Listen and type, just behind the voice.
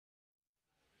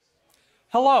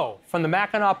Hello from the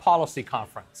Mackinac Policy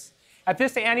Conference. At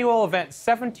this annual event,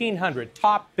 1,700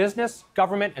 top business,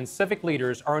 government, and civic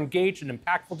leaders are engaged in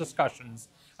impactful discussions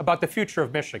about the future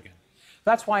of Michigan.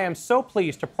 That's why I'm so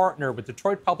pleased to partner with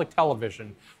Detroit Public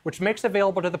Television, which makes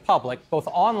available to the public, both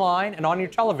online and on your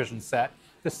television set,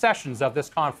 the sessions of this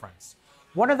conference.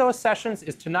 One of those sessions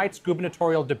is tonight's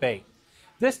gubernatorial debate.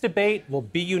 This debate will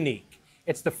be unique.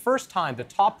 It's the first time the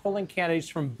top polling candidates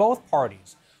from both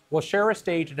parties will share a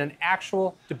stage in an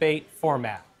actual debate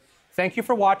format. Thank you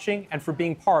for watching and for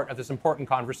being part of this important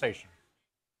conversation.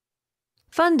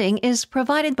 Funding is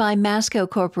provided by Masco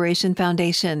Corporation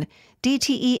Foundation,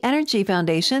 DTE Energy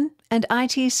Foundation, and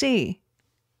ITC.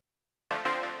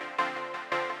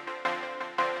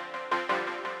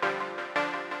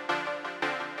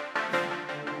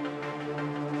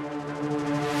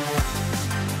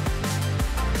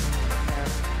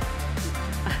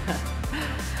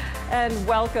 And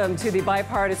welcome to the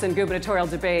bipartisan gubernatorial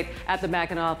debate at the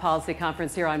Mackinac Policy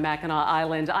Conference here on Mackinac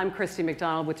Island. I'm Christy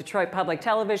McDonald with Detroit Public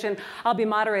Television. I'll be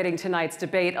moderating tonight's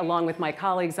debate along with my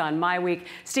colleagues on My Week,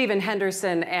 Stephen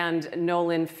Henderson and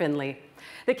Nolan Finley.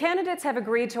 The candidates have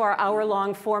agreed to our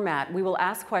hour-long format. We will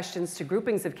ask questions to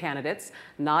groupings of candidates.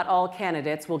 Not all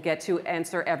candidates will get to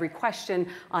answer every question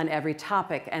on every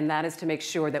topic, and that is to make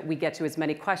sure that we get to as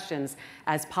many questions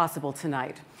as possible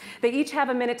tonight. They each have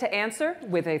a minute to answer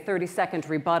with a 30-second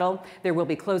rebuttal. There will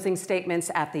be closing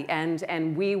statements at the end,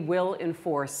 and we will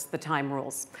enforce the time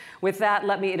rules. With that,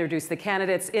 let me introduce the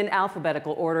candidates in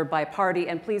alphabetical order by party,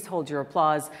 and please hold your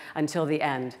applause until the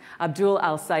end. Abdul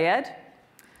Al-Sayed,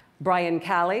 Brian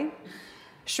Calley,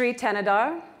 Sri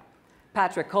Tenadar,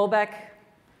 Patrick Kolbeck,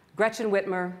 Gretchen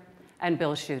Whitmer, and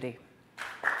Bill Schuette.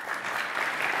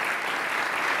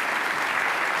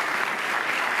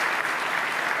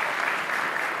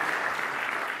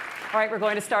 All right, we're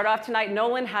going to start off tonight.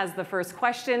 Nolan has the first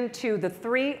question to the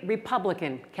three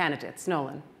Republican candidates.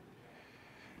 Nolan.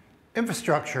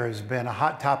 Infrastructure has been a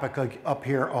hot topic up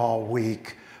here all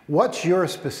week. What's your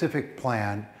specific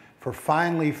plan for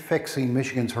finally fixing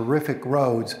Michigan's horrific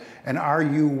roads, and are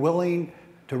you willing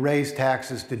to raise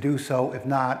taxes to do so? If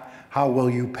not, how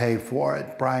will you pay for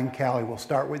it? Brian Calley, we'll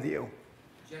start with you.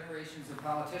 Generations of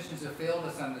politicians have failed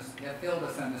us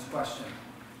on this question.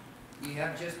 We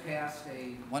have just passed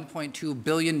a $1.2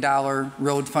 billion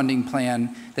road funding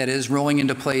plan that is rolling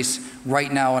into place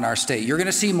right now in our state. You're going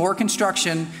to see more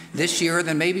construction this year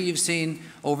than maybe you've seen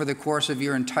over the course of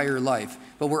your entire life.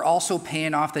 But we're also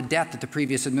paying off the debt that the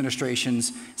previous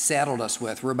administrations saddled us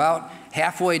with. We're about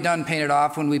halfway done paying it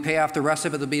off. When we pay off the rest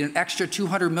of it, there'll be an extra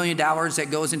 $200 million that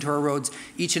goes into our roads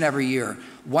each and every year.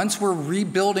 Once we're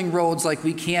rebuilding roads like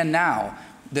we can now,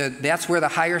 that's where the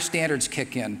higher standards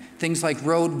kick in. Things like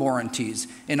road warranties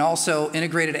and also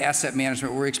integrated asset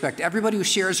management, where we expect everybody who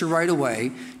shares a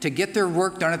right-of-way to get their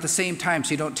work done at the same time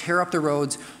so you don't tear up the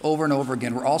roads over and over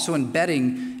again. We're also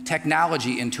embedding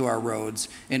technology into our roads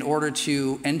in order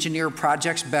to engineer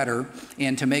projects better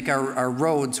and to make our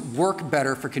roads work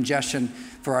better for congestion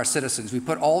for our citizens. We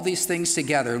put all these things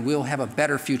together and we'll have a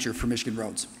better future for Michigan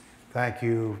roads. Thank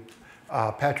you.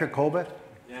 Patrick Kolbeck?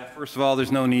 Yeah, first of all,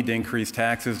 there's no need to increase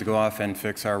taxes to go off and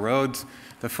fix our roads.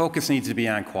 The focus needs to be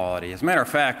on quality. As a matter of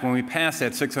fact, when we passed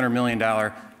that $600 million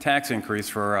tax increase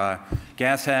for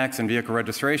gas tax and vehicle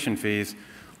registration fees,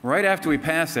 right after we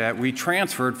passed that, we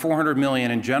transferred $400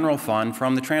 million in general fund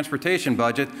from the transportation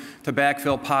budget to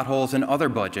backfill potholes in other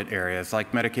budget areas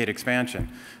like Medicaid expansion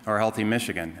or Healthy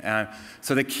Michigan.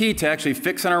 So the key to actually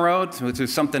fixing our roads, which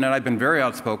is something that I've been very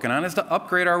outspoken on, is to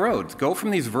upgrade our roads. Go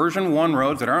from these version 1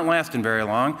 roads that aren't lasting very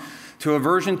long to a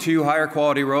version 2 higher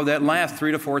quality road that lasts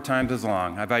 3 to 4 times as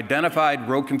long. I've identified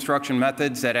road construction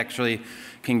methods that actually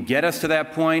can get us to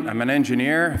that point. I'm an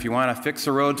engineer. If you want to fix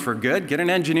the roads for good, get an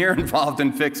engineer involved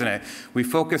in fixing it. We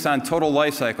focus on total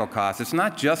life cycle costs. It's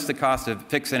not just the cost of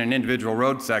fixing an individual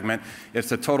road segment, it's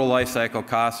the total life cycle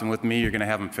cost, and with me, you're going to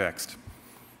have them fixed.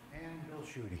 And Bill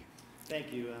Schuette.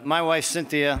 Thank you. My wife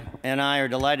Cynthia and I are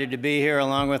delighted to be here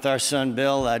along with our son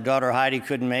Bill. Daughter Heidi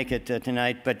couldn't make it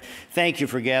tonight, but thank you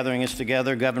for gathering us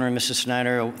together. Governor and Mrs.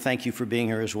 Snyder, thank you for being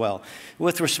here as well.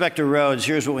 With respect to roads,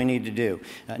 here's what we need to do.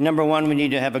 Number one, we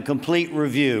need to have a complete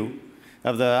review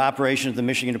of the operation of the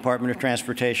Michigan Department of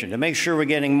Transportation to make sure we're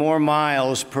getting more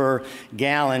miles per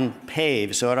gallon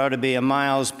paved. So it ought to be a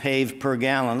miles paved per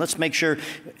gallon. Let's make sure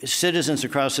citizens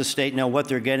across the state know what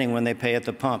they're getting when they pay at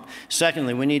the pump.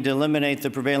 Secondly, we need to eliminate the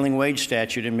prevailing wage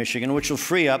statute in Michigan, which will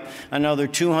free up another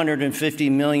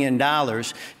 $250 million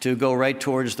to go right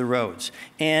towards the roads.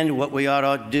 And what we ought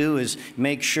to do is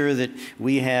make sure that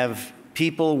we have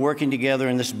people working together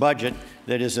in this budget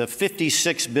that is a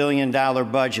 $56 billion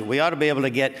budget. We ought to be able to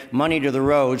get money to the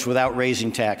roads without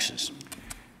raising taxes.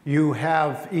 You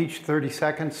have each 30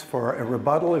 seconds for a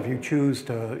rebuttal if you choose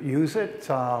to use it.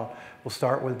 We'll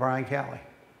start with Brian Calley.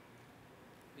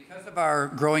 Because of our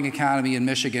growing economy in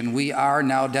Michigan, we are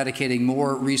now dedicating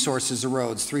more resources to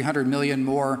roads, $300 million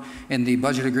more in the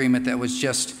budget agreement that was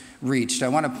just reached. I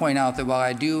want to point out that while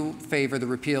I do favor the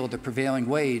repeal of the prevailing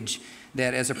wage,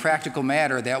 that as a practical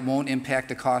matter, that won't impact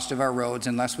the cost of our roads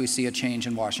unless we see a change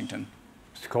in Washington.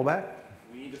 Mr. Colback?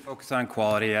 We need to focus on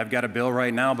quality. I've got a bill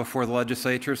right now before the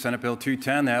legislature, Senate Bill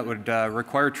 210, that would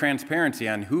require transparency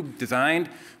on who designed,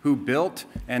 who built,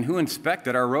 and who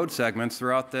inspected our road segments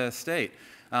throughout the state.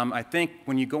 I think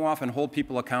when you go off and hold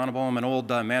people accountable, I'm an old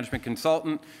management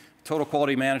consultant, total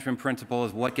quality management principle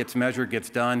is what gets measured gets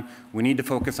done. We need to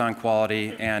focus on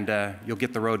quality, and you'll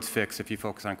get the roads fixed if you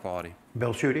focus on quality.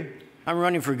 Bill Schuette? I'm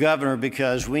running for governor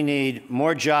because we need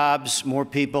more jobs, more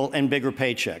people, and bigger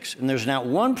paychecks. And there's not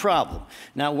one problem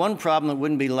that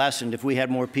wouldn't be lessened if we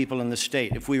had more people in the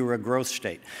state, if we were a growth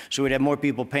state. So we'd have more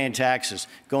people paying taxes,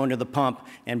 going to the pump,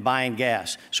 and buying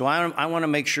gas. So I want to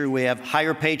make sure we have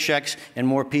higher paychecks and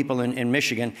more people in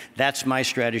Michigan. That's my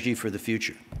strategy for the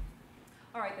future.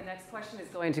 All right, the next question is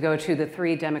going to go to the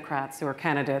three Democrats who are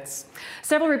candidates.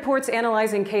 Several reports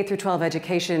analyzing K-12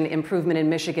 education improvement in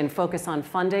Michigan focus on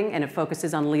funding, and it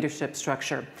focuses on leadership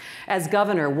structure. As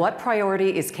governor, what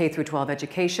priority is K-12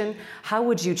 education? How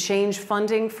would you change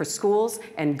funding for schools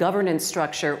and governance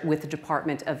structure with the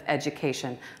Department of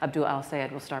Education? Abdul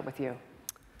Al-Sayed, we'll start with you.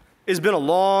 It's been a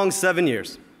long 7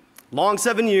 years. Long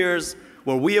 7 years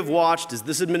where we have watched as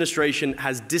this administration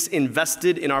has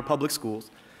disinvested in our public schools.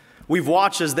 We've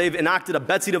watched as they've enacted a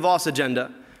Betsy DeVos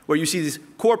agenda where you see these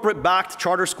corporate-backed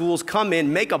charter schools come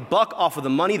in, make a buck off of the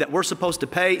money that we're supposed to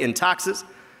pay in taxes,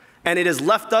 and it has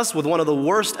left us with one of the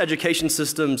worst education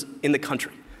systems in the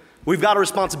country. We've got a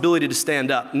responsibility to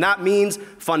stand up, and that means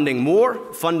funding more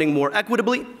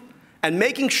equitably, and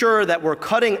making sure that we're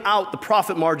cutting out the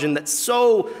profit margin that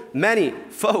so many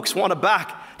folks want to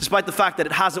back, despite the fact that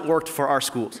it hasn't worked for our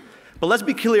schools. But let's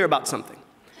be clear about something.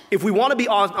 If we want to be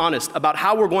honest about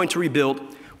how we're going to rebuild,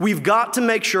 we've got to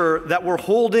make sure that we're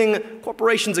holding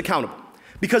corporations accountable.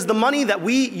 Because the money that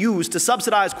we use to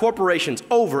subsidize corporations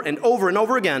over and over and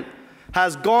over again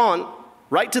has gone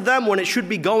right to them when it should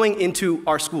be going into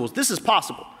our schools. This is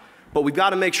possible, but we've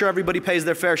got to make sure everybody pays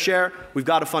their fair share. We've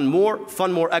got to fund more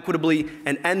equitably,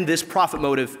 and end this profit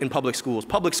motive in public schools.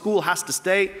 Public school has to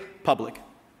stay public.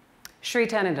 Shri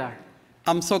Tanandar.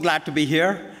 I'm so glad to be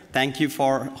here. Thank you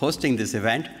for hosting this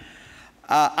event.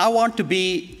 I want to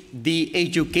be the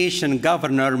education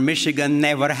governor Michigan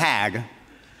never had,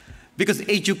 because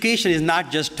education is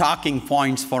not just talking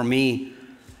points for me.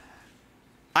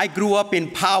 I grew up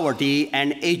in poverty,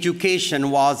 and education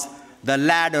was the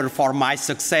ladder for my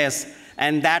success,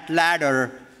 and that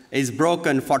ladder is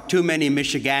broken for too many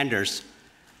Michiganders.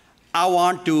 I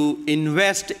want to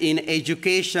invest in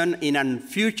education, in a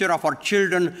future of our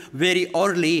children very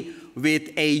early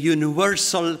with a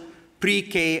universal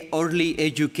pre-K early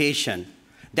education.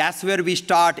 That's where we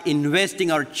start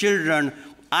investing our children.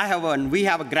 We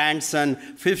have a grandson,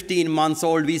 15 months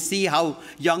old. We see how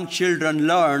young children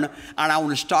learn, and I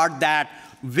will start that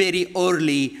very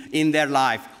early in their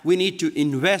life. We need to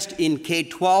invest in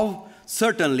K-12.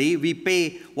 Certainly, we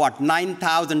pay,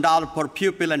 $9,000 per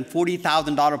pupil and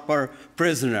 $40,000 per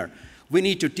prisoner. We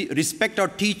need to respect our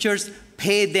teachers,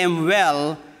 pay them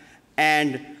well,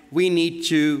 and we need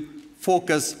to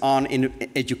focus on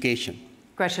education.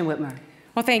 Gretchen Whitmer.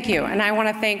 Well, thank you. And I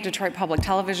want to thank Detroit Public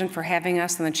Television for having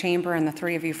us in the chamber, and the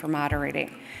three of you for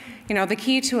moderating. You know, the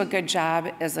key to a good job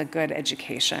is a good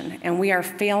education, and we are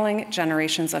failing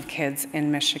generations of kids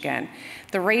in Michigan.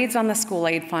 The raids on the school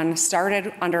aid fund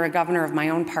started under a governor of my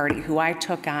own party who I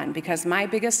took on, because my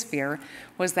biggest fear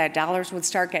was that dollars would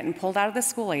start getting pulled out of the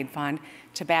school aid fund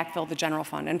to backfill the general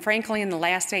fund. And frankly, in the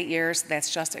last 8 years,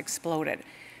 that's just exploded.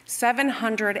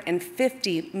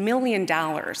 $750 million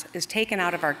is taken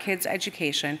out of our kids'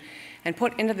 education and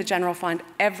put into the general fund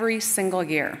every single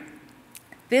year.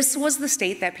 This was the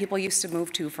state that people used to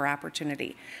move to for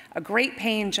opportunity, a great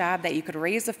paying job that you could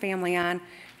raise a family on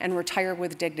and retire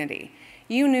with dignity.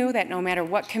 You knew that no matter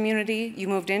what community you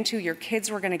moved into, your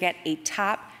kids were going to get a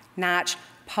top-notch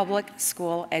public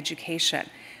school education.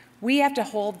 We have to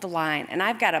hold the line, and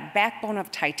I've got a backbone of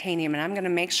titanium, and I'm going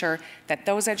to make sure that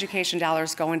those education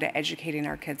dollars go into educating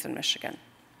our kids in Michigan.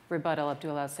 Rebuttal,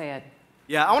 Abdul Al-Sayed.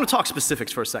 Yeah, I want to talk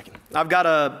specifics for a second. I've got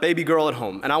a baby girl at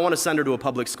home, and I want to send her to a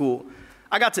public school.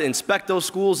 I got to inspect those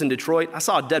schools in Detroit. I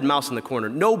saw a dead mouse in the corner.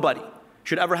 Nobody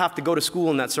should ever have to go to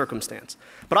school in that circumstance.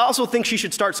 But I also think she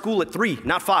should start school at 3,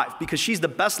 not 5, because she's the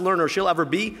best learner she'll ever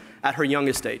be at her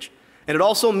youngest age. And it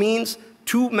also means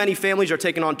too many families are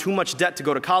taking on too much debt to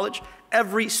go to college.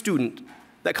 Every student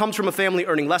that comes from a family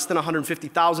earning less than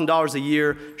 $150,000 a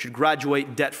year should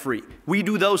graduate debt-free. We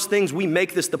do those things, we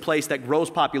make this the place that grows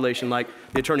population, like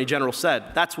the Attorney General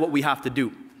said. That's what we have to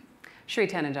do. Shri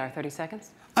Tanandar, 30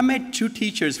 seconds. I met 2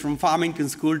 teachers from Farmington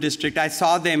School District. I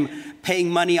saw them paying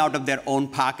money out of their own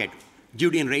pocket,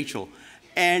 Judy and Rachel,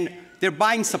 and they're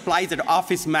buying supplies at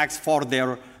Office Max for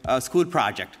their school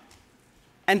project.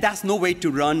 And that's no way to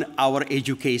run our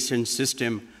education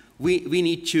system. We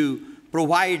need to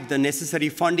provide the necessary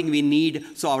funding we need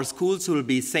so our schools will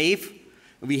be safe.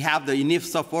 We have the enough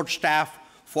support staff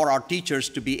for our teachers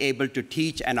to be able to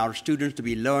teach and our students to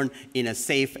be learned in a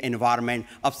safe environment.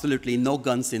 Absolutely no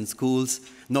guns in schools,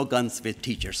 no guns with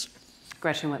teachers.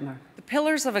 Gretchen Whitmer. The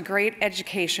pillars of a great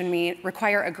education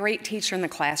require a great teacher in the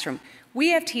classroom.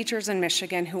 We have teachers in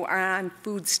Michigan who are on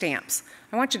food stamps.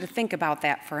 I want you to think about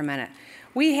that for a minute.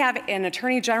 We have an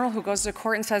attorney general who goes to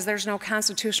court and says there's no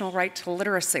constitutional right to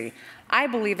literacy. I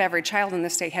believe every child in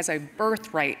this state has a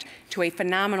birthright to a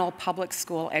phenomenal public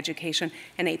school education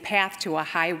and a path to a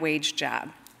high-wage job.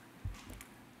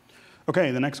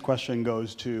 Okay, the next question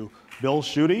goes to Bill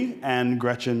Schuette and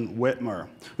Gretchen Whitmer.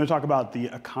 I'm going to talk about the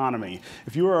economy.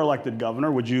 If you were elected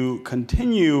governor, would you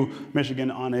continue Michigan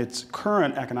on its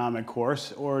current economic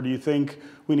course, or do you think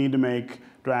we need to make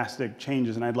drastic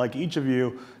changes? And I'd like each of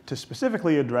you to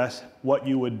specifically address what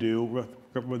you would do with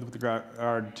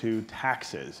regard to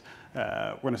taxes.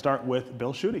 We're going to start with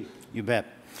Bill Schuette. You bet.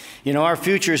 You know, our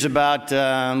future is about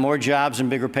more jobs and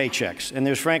bigger paychecks. And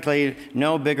there's frankly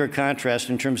no bigger contrast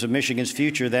in terms of Michigan's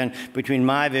future than between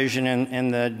my vision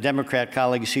and the Democrat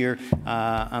colleagues here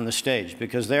on the stage,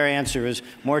 because their answer is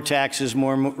more taxes,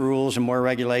 more rules, and more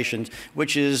regulations,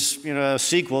 which is, you know, a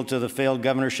sequel to the failed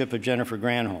governorship of Jennifer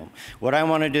Granholm. What I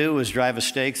want to do is drive a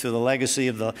stake through the legacy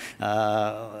of the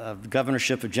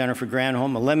governorship of Jennifer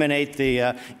Granholm, eliminate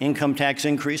the income tax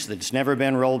increase that's never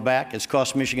been rolled back. It's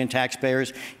cost Michigan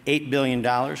taxpayers $8 billion.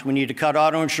 We need to cut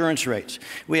auto insurance rates.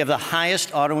 We have the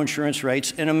highest auto insurance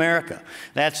rates in America.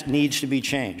 That needs to be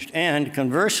changed. And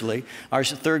conversely, our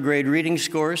third grade reading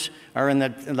scores are in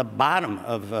the bottom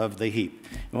of the heap.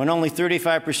 When only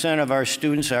 35% of our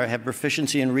students have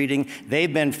proficiency in reading,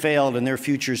 they've been failed and their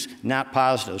future's not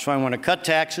positive. So I want to cut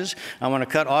taxes, I want to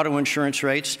cut auto insurance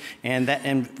rates,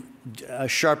 and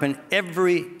sharpen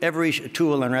every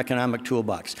tool in our economic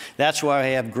toolbox. That's why I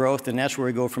have growth, and that's where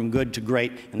we go from good to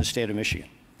great in the state of Michigan.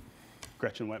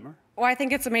 Gretchen Whitmer. Well, I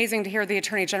think it's amazing to hear the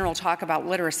Attorney General talk about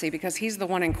literacy, because he's the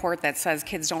one in court that says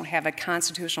kids don't have a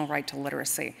constitutional right to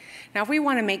literacy. Now, if we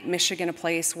want to make Michigan a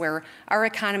place where our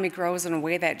economy grows in a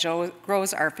way that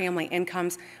grows our family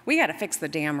incomes, we got to fix the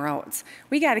damn roads.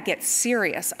 We got to get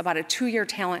serious about a 2-year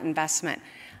talent investment.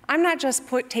 I'm not just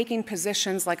taking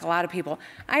positions like a lot of people.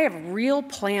 I have real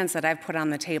plans that I've put on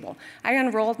the table. I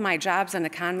unrolled my jobs and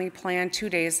economy plan 2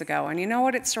 days ago, and you know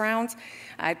what it surrounds?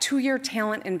 A 2-year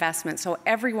talent investment, so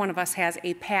every one of us has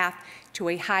a path to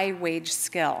a high-wage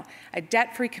skill, a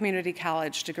debt-free community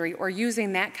college degree, or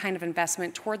using that kind of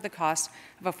investment toward the cost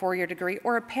of a 4-year degree,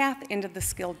 or a path into the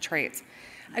skilled trades.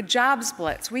 A jobs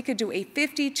blitz. We could do a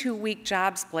 52-week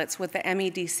jobs blitz with the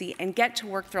MEDC and get to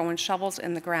work throwing shovels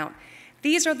in the ground.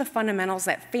 These are the fundamentals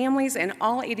that families in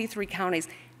all 83 counties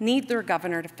need their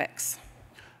governor to fix.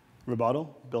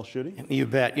 Rebuttal, Bill Schuette. You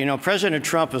bet. You know, President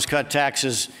Trump has cut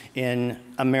taxes in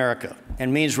America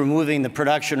and means removing the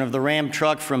production of the Ram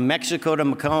truck from Mexico to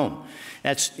Macomb.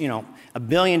 That's, you know, $1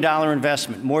 billion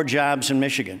investment, more jobs in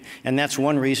Michigan. And that's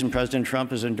one reason President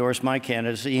Trump has endorsed my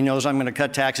candidacy. He knows I'm going to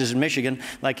cut taxes in Michigan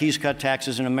like he's cut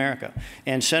taxes in America.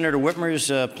 And Senator Whitmer's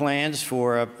plans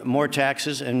for more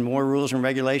taxes and more rules and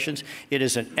regulations, it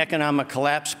is an economic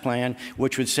collapse plan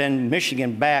which would send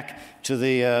Michigan back to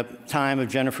the time of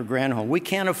Jennifer Granholm. We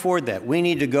can't afford that. We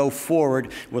need to go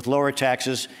forward with lower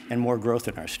taxes and more growth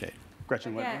in our state.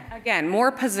 Gretchen Whitmer. Again,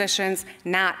 more positions,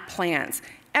 not plans.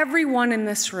 Everyone in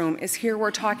this room is here. We're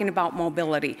talking about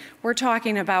mobility. We're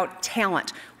talking about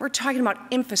talent. We're talking about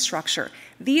infrastructure.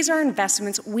 These are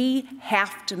investments we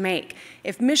have to make.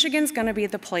 If Michigan's going to be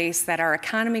the place that our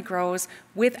economy grows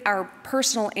with our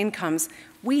personal incomes,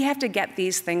 we have to get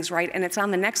these things right, and it's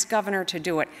on the next governor to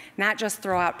do it, not just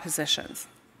throw out positions.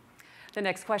 The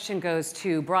next question goes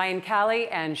to Brian Calley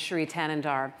and Shri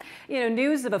Tanandar. You know,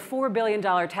 news of a $4 billion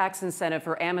tax incentive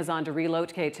for Amazon to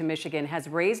relocate to Michigan has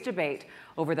raised debate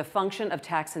over the function of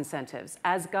tax incentives.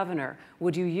 As governor,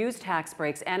 would you use tax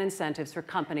breaks and incentives for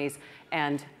companies,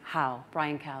 and how?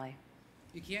 Brian Calley.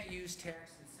 You can't use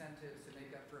tax incentives to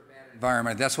make up for a bad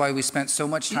environment. That's why we spent so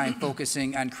much time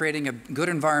focusing on creating a good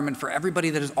environment for everybody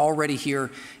that is already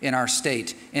here in our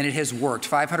state. And it has worked.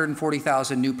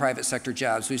 540,000 new private sector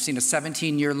jobs. We've seen a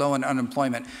 17-year low in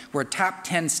unemployment. We're a top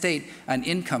 10 state on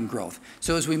income growth.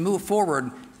 So as we move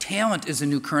forward, talent is a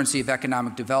new currency of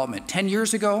economic development. 10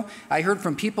 years ago, I heard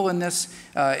from people in this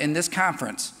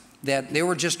conference that they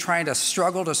were just trying to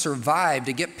struggle to survive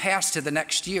to get past to the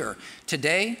next year.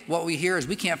 Today, what we hear is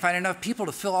we can't find enough people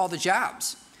to fill all the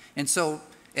jobs. And so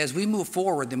as we move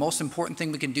forward, the most important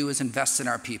thing we can do is invest in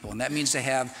our people. And that means to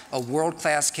have a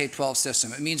world-class K-12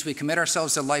 system. It means we commit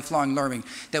ourselves to lifelong learning,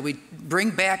 that we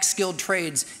bring back skilled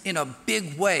trades in a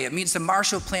big way. It means the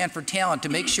Marshall Plan for talent to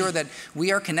make sure that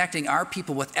we are connecting our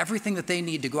people with everything that they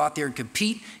need to go out there and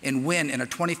compete and win in a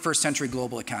 21st century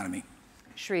global economy.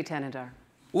 Shri Tanadar.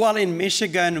 Well, in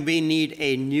Michigan, we need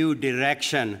a new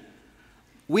direction.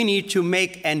 We need to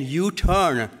make an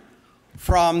U-turn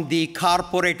from the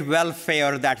corporate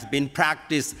welfare that's been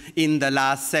practiced in the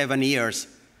last 7 years.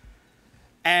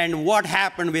 And what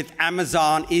happened with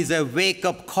Amazon is a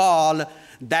wake-up call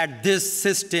that this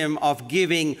system of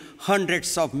giving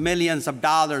hundreds of millions of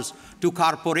dollars to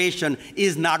corporations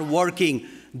is not working.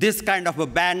 This kind of a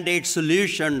Band-Aid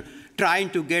solution, trying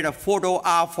to get a photo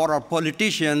op for our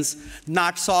politicians,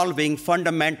 not solving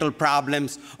fundamental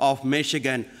problems of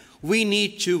Michigan. We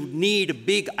need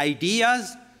big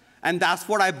ideas, and that's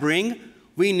what I bring.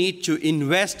 We need to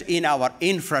invest in our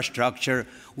infrastructure.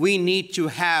 We need to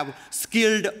have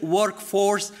skilled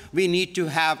workforce. We need to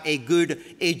have a good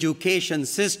education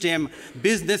system.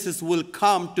 Businesses will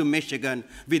come to Michigan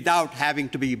without having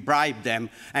to be bribed them.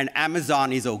 And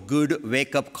Amazon is a good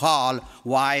wake-up call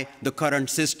why the current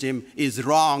system is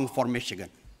wrong for Michigan.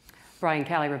 Brian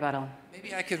Kelly, rebuttal.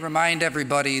 Maybe I could remind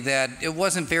everybody that it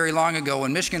wasn't very long ago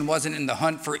when Michigan wasn't in the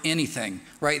hunt for anything,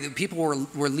 right? That people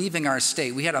were leaving our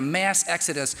state. We had a mass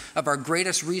exodus of our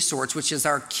greatest resource, which is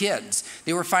our kids.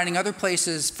 They were finding other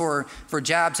places for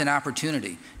jobs and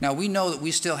opportunity. Now, we know that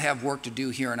we still have work to do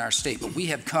here in our state, but we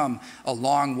have come a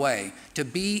long way. To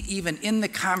be even in the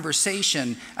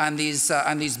conversation on these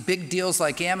big deals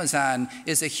like Amazon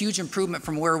is a huge improvement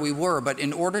from where we were. But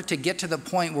in order to get to the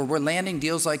point where we're landing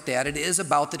deals like that, it is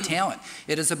about the talent.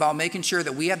 It is about making sure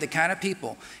that we have the kind of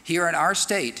people here in our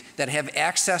state that have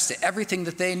access to everything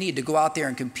that they need to go out there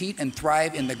and compete and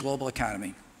thrive in the global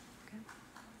economy. Okay.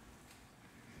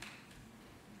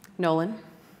 Nolan?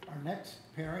 Our next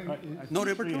pairing is... No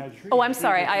rebuttal? Oh, I'm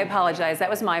sorry. I apologize. That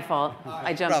was my fault.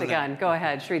 I jumped the gun. Go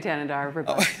ahead. Shri Tanadar,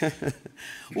 rebuttal.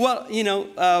 Well,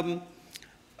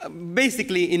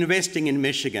 basically investing in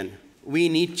Michigan, we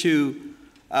need to,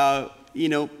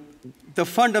 the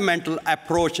fundamental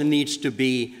approach needs to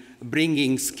be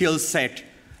bringing skill set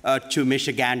to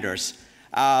Michiganders.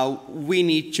 We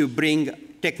need to bring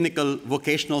technical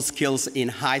vocational skills in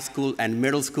high school and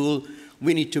middle school.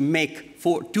 We need to make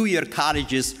 2-year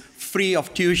colleges free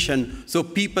of tuition so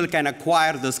people can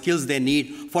acquire the skills they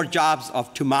need for jobs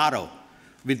of tomorrow.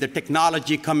 With the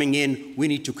technology coming in, we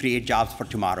need to create jobs for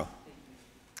tomorrow.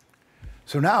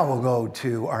 So now we'll go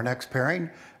to our next pairing,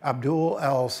 Abdul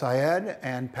El-Sayed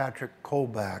and Patrick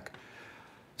Kolbach.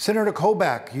 Senator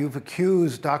Kolbach, you've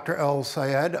accused Dr.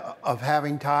 El-Sayed of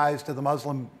having ties to the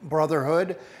Muslim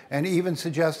Brotherhood and even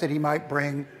suggested he might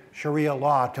bring Sharia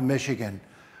law to Michigan.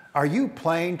 Are you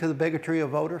playing to the bigotry of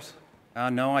voters?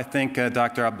 No, I think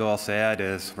Dr. Abdul El-Sayed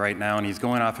is right now, and he's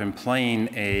going off and playing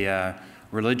a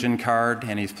religion card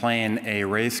and he's playing a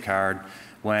race card,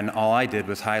 when all I did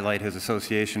was highlight his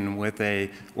association with an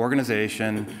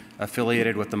organization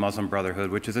affiliated with the Muslim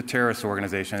Brotherhood, which is a terrorist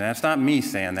organization. And that's not me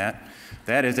saying that.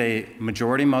 That is a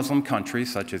majority Muslim country,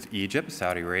 such as Egypt,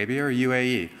 Saudi Arabia, or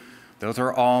UAE. Those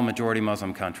are all majority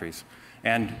Muslim countries.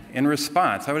 And in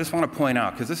response, I just want to point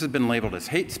out, because this has been labeled as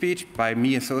hate speech by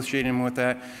me associating him with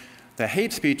that, the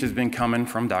hate speech has been coming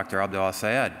from Dr. Abdul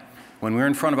El-Sayed. When we were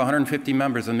in front of 150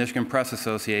 members of the Michigan Press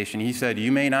Association, he said,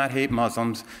 you may not hate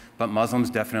Muslims, but Muslims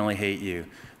definitely hate you.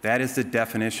 That is the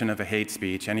definition of a hate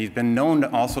speech. And he's been known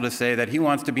also to say that he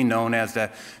wants to be known as the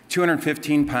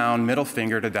 215-pound middle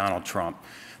finger to Donald Trump.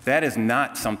 That is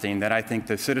not something that I think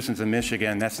the citizens of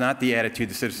Michigan, that's not the attitude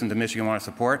the citizens of Michigan want to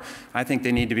support. I think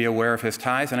they need to be aware of his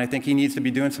ties, and I think he needs to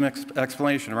be doing some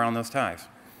explanation around those ties.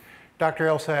 Dr.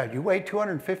 El-Sayed, you weigh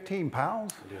 215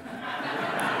 pounds?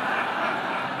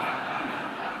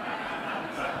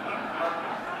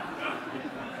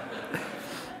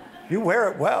 You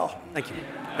wear it well. Thank you.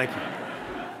 Thank you.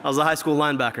 I was a high school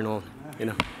linebacker, Nolan.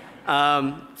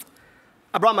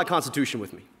 I brought my Constitution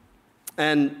with me.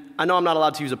 And I know I'm not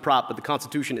allowed to use a prop, but the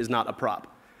Constitution is not a prop.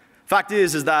 Fact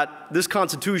is that this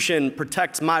Constitution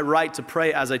protects my right to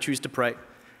pray as I choose to pray.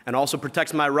 and also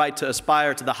protects my right to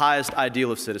aspire to the highest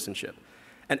ideal of citizenship.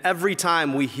 And every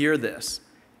time we hear this,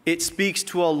 it speaks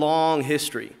to a long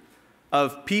history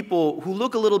of people who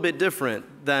look a little bit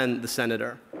different than the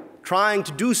senator, trying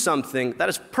to do something that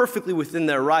is perfectly within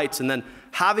their rights and then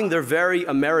having their very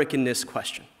Americanness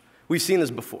questioned. We've seen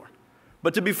this before.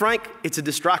 But to be frank, it's a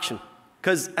distraction,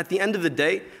 because at the end of the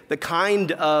day, the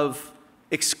kind of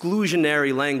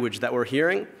exclusionary language that we're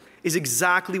hearing is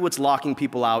exactly what's locking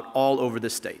people out all over the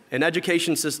state. An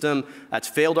education system that's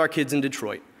failed our kids in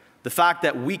Detroit, the fact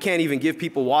that we can't even give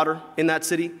people water in that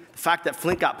city, the fact that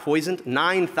Flint got poisoned,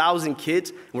 9,000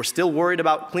 kids, and we're still worried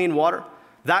about clean water.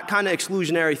 That kind of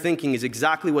exclusionary thinking is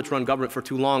exactly what's run government for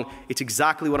too long. It's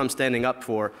exactly what I'm standing up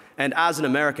for. And as an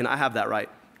American, I have that right.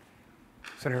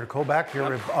 Senator Kobach, your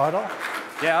rebuttal.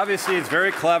 Yeah, obviously he's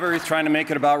very clever. He's trying to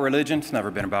make it about religion. It's never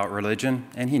been about religion,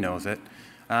 and he knows it.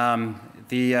 And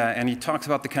he talks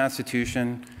about the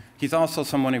Constitution. He's also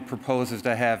someone who proposes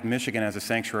to have Michigan as a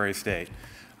sanctuary state.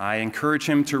 I encourage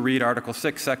him to read Article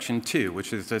 6, Section 2,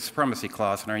 which is the supremacy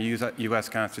clause in our U.S.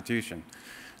 Constitution.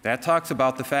 That talks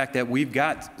about the fact that we've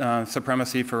got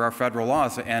supremacy for our federal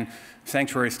laws, and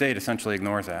sanctuary state essentially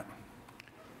ignores that.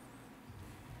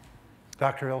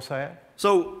 Dr. El-Sayed?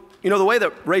 So, the way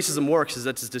that racism works is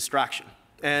that it's a distraction.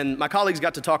 And my colleagues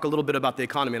got to talk a little bit about the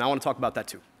economy, and I want to talk about that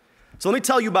too. So let me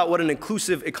tell you about what an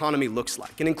inclusive economy looks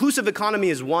like. An inclusive economy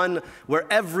is one where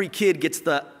every kid gets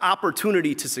the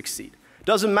opportunity to succeed.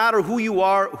 Doesn't matter who you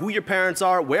are, who your parents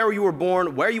are, where you were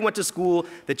born, where you went to school,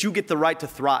 that you get the right to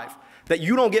thrive. That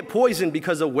you don't get poisoned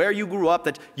because of where you grew up,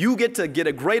 that you get to get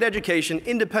a great education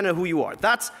independent of who you are.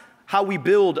 That's how we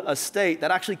build a state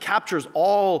that actually captures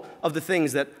all of the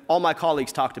things that all my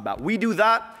colleagues talked about. We do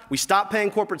that, we stop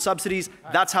paying corporate subsidies,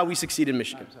 that's how we succeed in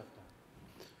Michigan.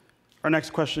 Our next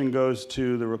question goes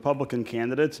to the Republican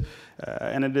candidates,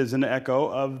 and it is an echo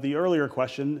of the earlier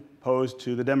question posed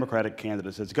to the Democratic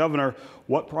candidates. As governor,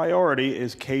 what priority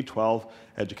is K-12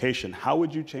 education? How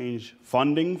would you change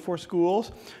funding for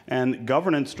schools and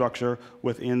governance structure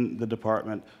within the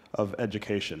Department of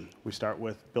Education? We start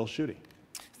with Bill Schuette.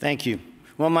 Thank you.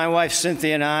 Well, my wife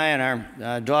Cynthia and I and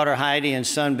our daughter Heidi and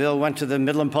son Bill went to the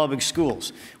Midland Public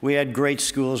Schools. We had great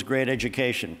schools, great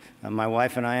education, my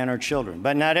wife and I and our children.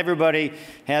 But not everybody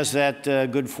has that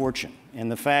good fortune.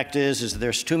 And the fact is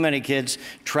there's too many kids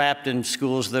trapped in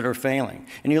schools that are failing.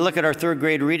 And you look at our third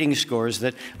grade reading scores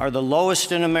that are the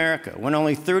lowest in America. When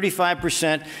only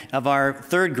 35% of our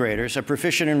third graders are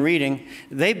proficient in reading,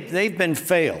 they've been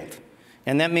failed.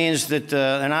 And that means that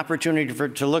an opportunity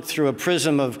to look through a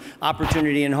prism of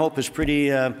opportunity and hope is pretty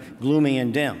gloomy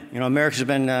and dim. America's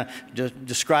been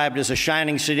described as a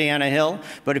shining city on a hill,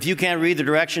 but if you can't read the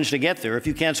directions to get there, if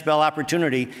you can't spell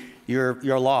opportunity,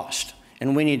 you're lost.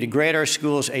 And we need to grade our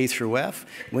schools A through F.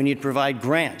 We need to provide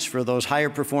grants for those higher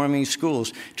performing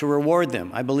schools to reward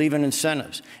them. I believe in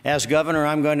incentives. As governor,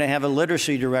 I'm going to have a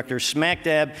literacy director smack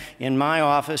dab in my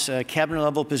office, a cabinet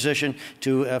level position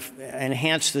to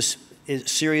enhance this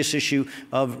serious issue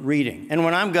of reading. And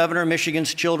when I'm governor,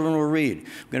 Michigan's children will read.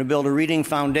 I'm going to build a reading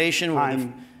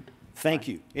foundation. Thank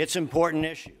you. It's an important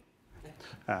issue.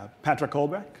 Patrick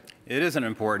Kolbeck. It is an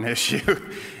important issue.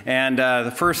 And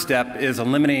the first step is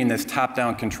eliminating this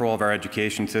top-down control of our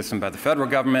education system by the federal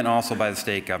government and also by the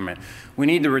state government. We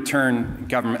need to return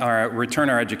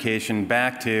our education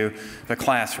back to the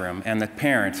classroom and the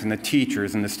parents and the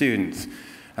teachers and the students.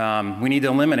 We need to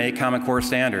eliminate Common Core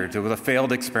standards. It was a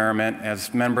failed experiment.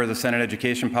 As member of the Senate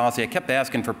Education Policy, I kept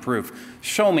asking for proof.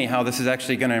 Show me how this is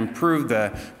actually going to improve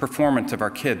the performance of our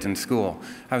kids in school.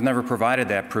 I've never provided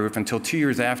that proof until 2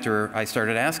 years after I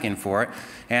started asking for it.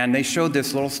 And they showed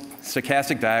this little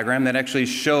stochastic diagram that actually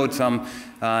showed some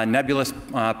nebulous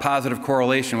positive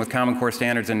correlation with Common Core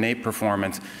standards and NAEP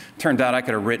performance. Turned out I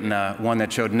could have written one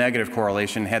that showed negative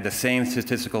correlation, had the same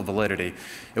statistical validity.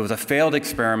 It was a failed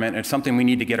experiment. It's something we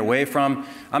need to get away from.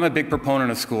 I'm a big proponent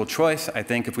of school choice. I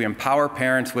think if we empower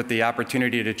parents with the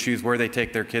opportunity to choose where they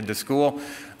take their kid to school,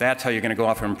 that's how you're going to go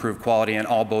off and improve quality, and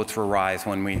all boats will rise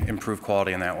when we improve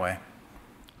quality in that way.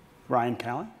 Ryan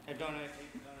Callen?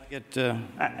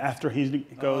 After he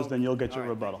goes, then you'll get your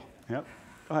rebuttal. Yep.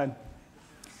 Go ahead.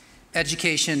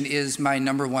 Education is my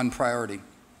 #1 priority.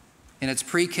 And it's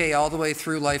pre-K all the way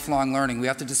through lifelong learning. We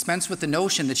have to dispense with the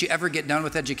notion that you ever get done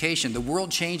with education. The world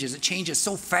changes. It changes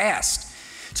so fast.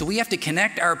 So we have to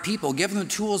connect our people, give them the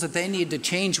tools that they need to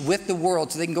change with the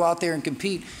world so they can go out there and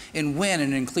compete and win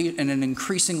in an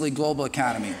increasingly global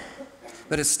economy.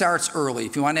 But it starts early.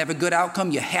 If you want to have a good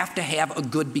outcome, you have to have a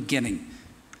good beginning.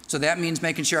 So that means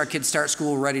making sure our kids start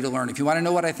school ready to learn. If you want to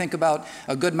know what I think about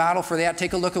a good model for that,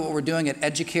 take a look at what we're doing at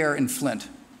EduCare in Flint.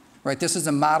 Right? This is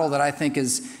a model that I think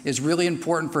is really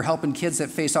important for helping kids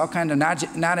that face all kinds of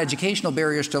non-educational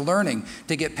barriers to learning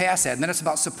to get past that. And then it's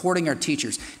about supporting our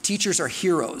teachers. Teachers are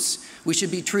heroes. We should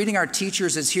be treating our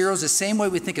teachers as heroes the same way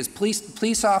we think as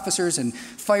police officers and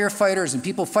firefighters and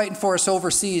people fighting for us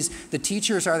overseas. The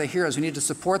teachers are the heroes. We need to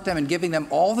support them and giving them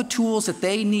all the tools that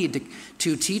they need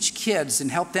to teach kids and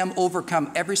help them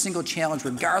overcome every single challenge,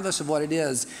 regardless of what it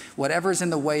is, whatever is in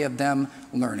the way of them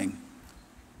learning.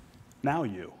 Now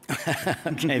you.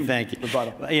 Okay, thank you.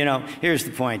 You know, here's the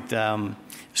point.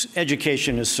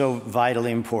 Education is so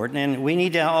vitally important, and we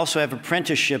need to also have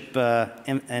apprenticeship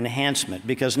enhancement,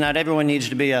 because not everyone needs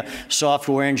to be a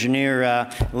software engineer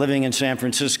living in San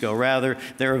Francisco. Rather,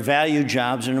 there are valued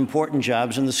jobs and important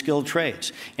jobs in the skilled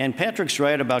trades. And Patrick's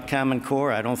right about Common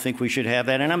Core. I don't think we should have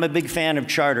that. And I'm a big fan of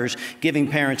charters, giving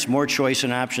parents more choice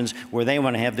and options where they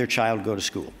want to have their child go to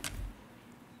school.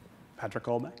 Patrick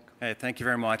Colbeck. Hey, thank you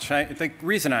very much. The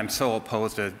reason I'm so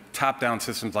opposed to top-down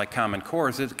systems like Common Core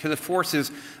is because it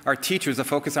forces our teachers to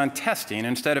focus on testing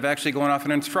instead of actually going off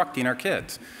and instructing our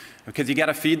kids. Because you got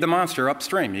to feed the monster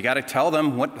upstream. You got to tell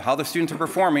them how the students are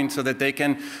performing so that they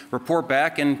can report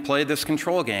back and play this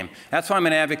control game. That's why I'm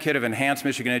an advocate of Enhanced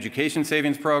Michigan Education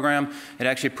Savings Program. It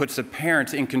actually puts the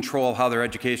parents in control of how their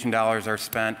education dollars are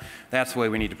spent. That's the way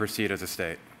we need to proceed as a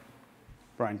state.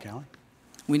 Brian Kelly.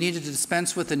 We need to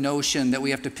dispense with the notion that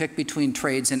we have to pick between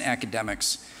trades and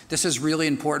academics. This is really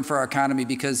important for our economy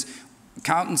because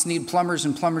accountants need plumbers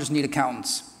and plumbers need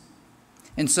accountants.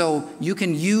 And so you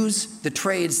can use the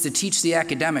trades to teach the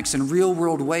academics in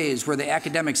real-world ways where the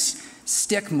academics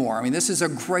stick more. I mean, this is a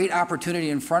great opportunity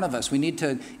in front of us. We need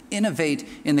to innovate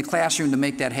in the classroom to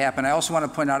make that happen. I also want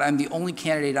to point out I'm the only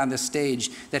candidate on this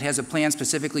stage that has a plan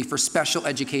specifically for special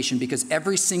education, because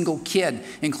every single kid,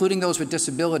 including those with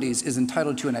disabilities, is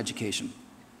entitled to an education.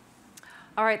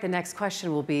 All right, the next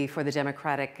question will be for the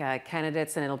Democratic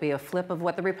candidates, and it'll be a flip of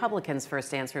what the Republicans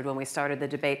first answered when we started the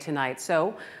debate tonight.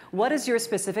 So, what is your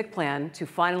specific plan to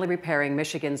finally repairing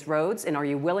Michigan's roads, and are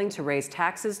you willing to raise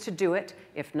taxes to do it?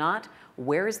 If not,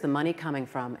 where is the money coming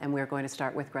from? And we're going to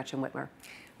start with Gretchen Whitmer.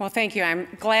 Well, thank you. I'm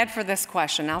glad for this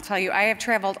question. I'll tell you, I have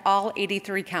traveled all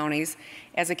 83 counties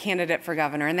as a candidate for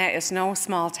governor, and that is no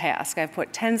small task. I've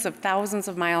put tens of thousands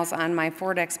of miles on my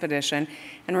Ford Expedition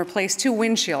and replaced 2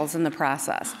 windshields in the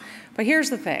process. But here's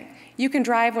the thing. You can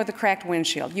drive with a cracked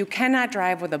windshield. You cannot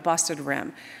drive with a busted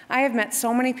rim. I have met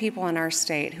so many people in our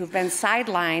state who've been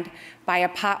sidelined by a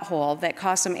pothole that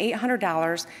cost them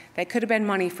 $800 that could have been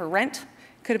money for rent,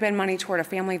 could have been money toward a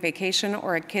family vacation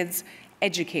or a kid's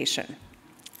education.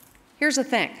 Here's the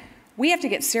thing. We have to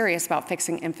get serious about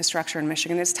fixing infrastructure in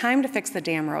Michigan. It's time to fix the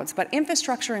dam roads, but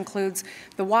infrastructure includes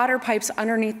the water pipes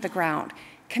underneath the ground,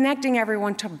 connecting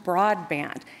everyone to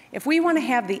broadband. If we want to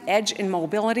have the edge in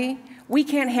mobility, we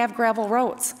can't have gravel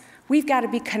roads. We've got to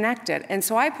be connected. And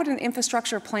so I put an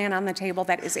infrastructure plan on the table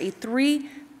that is a $3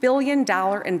 billion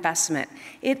investment.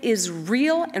 It is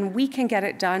real, and we can get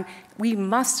it done. We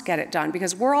must get it done,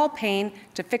 because we're all paying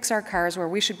to fix our cars where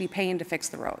we should be paying to fix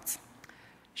the roads.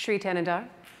 Shri Tanandar.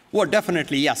 Well,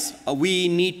 definitely, yes. We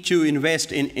need to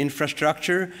invest in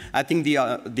infrastructure. I think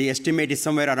the estimate is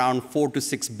somewhere around $4 to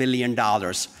 $6 billion.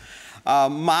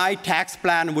 My tax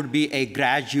plan would be a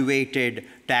graduated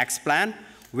tax plan,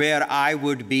 where I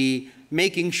would be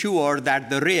making sure that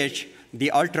the rich,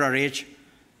 the ultra-rich,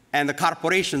 and the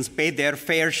corporations pay their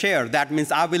fair share. That means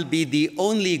I will be the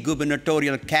only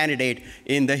gubernatorial candidate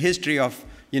in the history of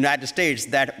the United States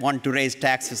that want to raise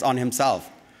taxes on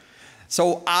himself.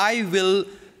 So I will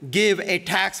give a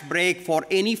tax break for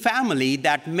any family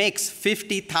that makes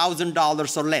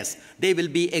 $50,000 or less. They will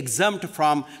be exempt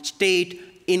from state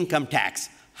income tax.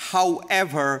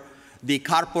 However, the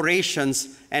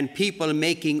corporations and people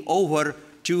making over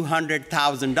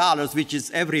 $200,000, which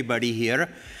is everybody here,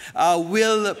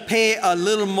 will pay a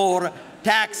little more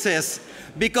taxes.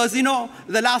 Because, you know,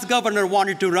 the last governor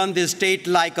wanted to run this state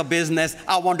like a business.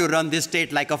 I want to run this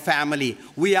state like a family.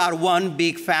 We are one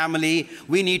big family.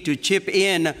 We need to chip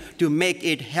in to make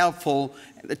it helpful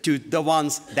to the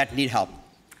ones that need help.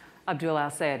 Abdul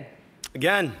Al-Sayed.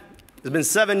 Again, it's been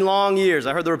 7 long years.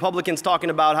 I heard the Republicans talking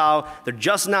about how they're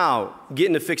just now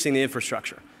getting to fixing the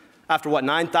infrastructure. After what,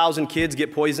 9,000 kids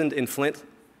get poisoned in Flint?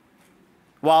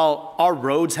 While our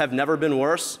roads have never been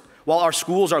worse? While our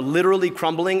schools are literally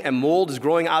crumbling and mold is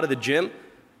growing out of the gym?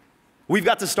 We've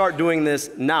got to start doing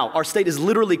this now. Our state is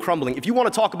literally crumbling. If you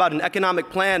want to talk about an economic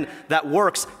plan that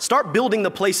works, start building the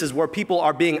places where people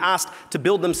are being asked to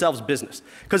build themselves business.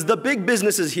 Because the big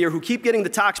businesses here who keep getting the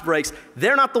tax breaks,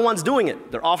 they're not the ones doing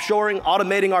it. They're offshoring,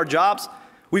 automating our jobs.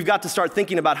 We've got to start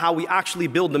thinking about how we actually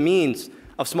build the means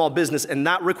of small business, and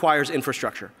that requires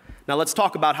infrastructure. Now let's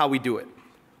talk about how we do it.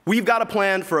 We've got a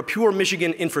plan for a pure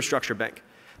Michigan infrastructure bank.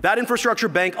 That infrastructure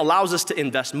bank allows us to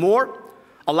invest more,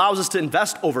 allows us to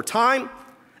invest over time,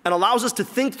 and allows us to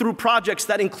think through projects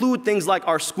that include things like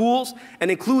our schools and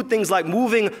include things like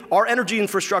moving our energy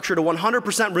infrastructure to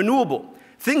 100% renewable,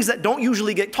 things that don't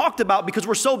usually get talked about because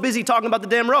we're so busy talking about the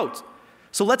damn roads.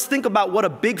 So let's think about what a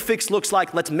big fix looks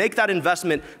like. Let's make that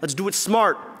investment. Let's do it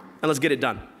smart, and let's get it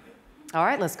done. All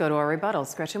right, let's go to our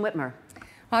rebuttals. Gretchen Whitmer.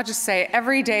 I'll just say,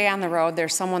 every day on the road,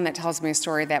 there's someone that tells me a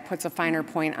story that puts a finer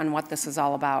point on what this is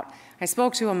all about. I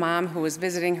spoke to a mom who was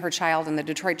visiting her child in the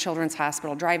Detroit Children's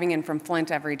Hospital, driving in from Flint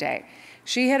every day.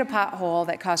 She hit a pothole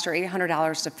that cost her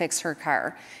 $800 to fix her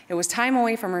car. It was time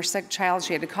away from her sick child.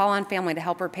 She had to call on family to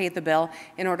help her pay the bill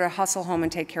in order to hustle home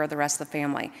and take care of the rest of the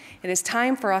family. It is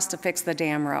time for us to fix the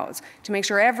damn roads, to make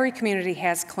sure every community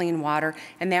has clean water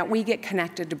and that we get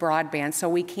connected to broadband so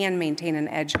we can maintain an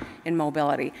edge in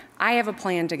mobility. I have a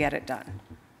plan to get it done.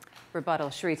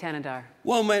 Rebuttal, Shri Tanadar.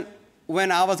 Well,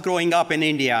 when I was growing up in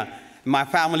India, my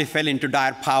family fell into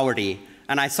dire poverty,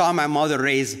 and I saw my mother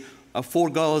raise 4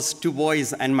 girls, 2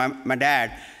 boys, and my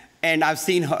dad. And I've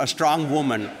seen her a strong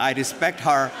woman. I respect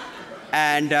her,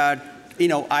 and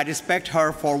I respect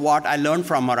her for what I learned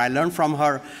from her. I learned from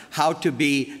her how to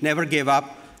never give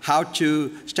up, how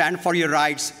to stand for your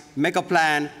rights, make a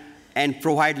plan, and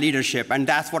provide leadership. And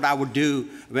that's what I would do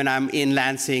when I'm in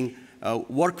Lansing.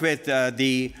 Work with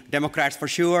the Democrats for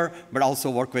sure, but also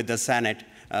work with the Senate,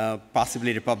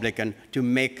 possibly Republican, to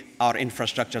make our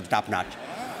infrastructure top-notch.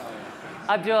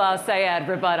 Abdul Al-Sayed,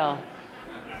 rebuttal.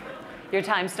 Your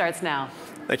time starts now.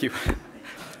 Thank you.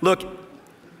 Look,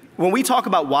 when we talk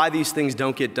about why these things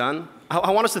don't get done,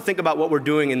 I want us to think about what we're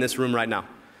doing in this room right now.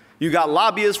 You got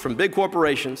lobbyists from big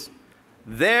corporations.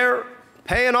 They're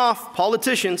paying off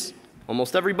politicians,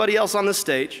 almost everybody else on this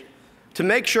stage, to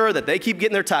make sure that they keep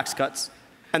getting their tax cuts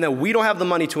and that we don't have the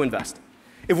money to invest.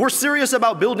 If we're serious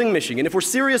about building Michigan, if we're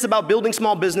serious about building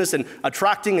small business and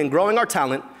attracting and growing our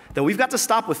talent, then we've got to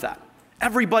stop with that.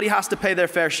 Everybody has to pay their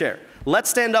fair share. Let's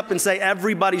stand up and say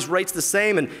everybody's rate's the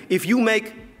same, and if you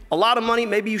make a lot of money,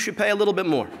 maybe you should pay a little bit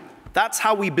more. That's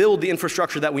how we build the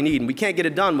infrastructure that we need, and we can't get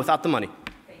it done without the money.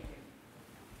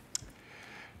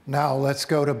 Now let's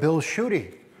go to Bill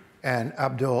Schuette and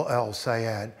Abdul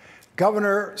El-Sayed.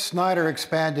 Governor Snyder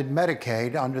expanded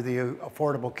Medicaid under the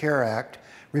Affordable Care Act.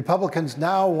 Republicans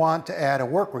now want to add a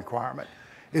work requirement.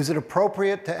 Is it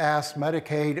appropriate to ask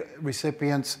Medicaid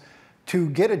recipients to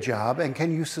get a job, and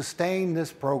can you sustain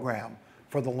this program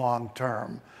for the long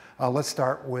term? Let's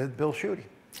start with Bill Schuette.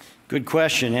 Good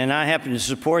question, and I happen to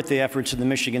support the efforts of the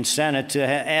Michigan Senate to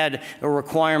add a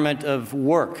requirement of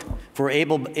work for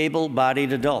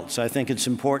able-bodied adults. I think it's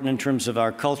important in terms of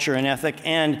our culture and ethic,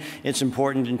 and it's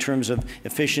important in terms of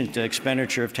efficient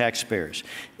expenditure of taxpayers,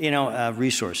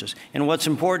 resources. And what's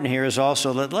important here is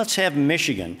also that let's have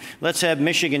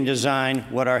Michigan design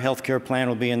what our health care plan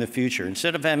will be in the future.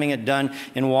 Instead of having it done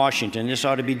in Washington, this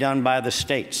ought to be done by the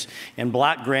states. And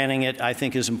block granting it, I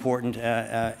think, is an important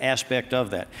aspect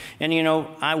of that. And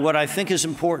what I think is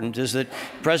important is that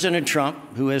President Trump,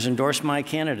 who has endorsed my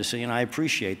candidacy, and I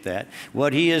appreciate that,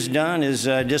 what he has done is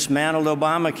dismantled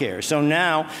Obamacare. So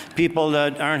now people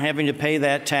aren't having to pay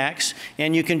that tax,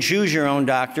 and you can choose your own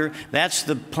doctor. That's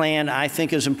the plan I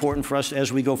think is important for us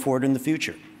as we go forward in the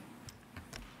future.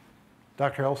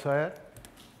 Dr. El-Sayed?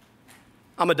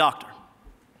 I'm a doctor.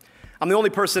 I'm the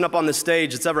only person up on this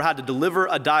stage that's ever had to deliver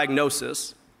a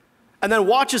diagnosis and then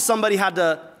watch as somebody had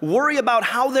to worry about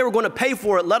how they were going to pay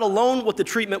for it, let alone what the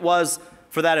treatment was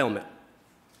for that ailment.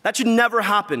 That should never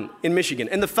happen in Michigan.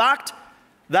 And the fact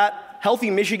that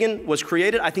Healthy Michigan was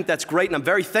created, I think that's great, and I'm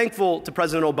very thankful to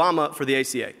President Obama for the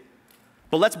ACA.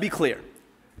 But let's be clear.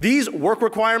 These work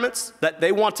requirements that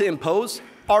they want to impose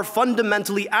are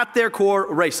fundamentally, at their core,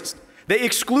 racist. They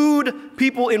exclude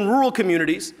people in rural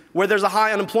communities where there's a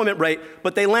high unemployment rate,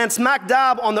 but they land smack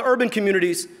dab on the urban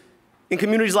communities in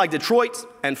communities like Detroit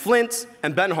and Flint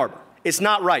and Benton Harbor. It's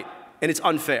not right, and it's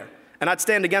unfair. And I'd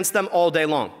stand against them all day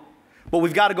long. But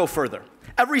we've got to go further.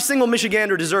 Every single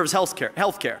Michigander deserves health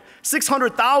care.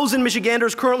 600,000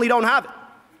 Michiganders currently don't have it.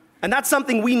 And that's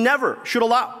something we never should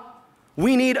allow.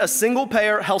 We need a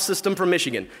single-payer health system for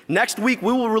Michigan. Next week,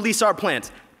 we will release our plans.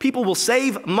 People will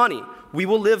save money. We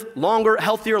will live longer,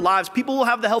 healthier lives. People will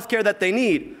have the health care that they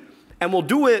need. And we'll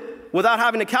do it without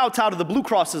having to kowtow to the Blue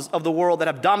Crosses of the world that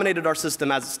have dominated our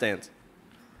system as it stands.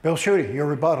 Bill Schuette, your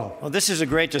rebuttal. Well, this is a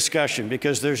great discussion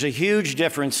because there's a huge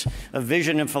difference of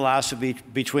vision and philosophy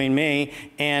between me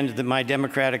and my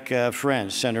Democratic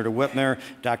friends, Senator Whitmer,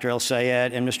 Dr.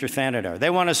 El-Sayed, and Mr. Thanadar. They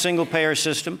want a single-payer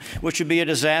system, which would be a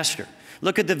disaster.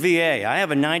 Look at the VA. I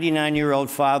have a 99-year-old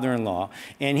father-in-law,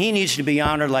 and he needs to be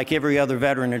honored like every other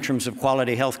veteran in terms of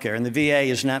quality health care, and the VA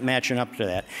is not matching up to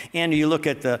that. And you look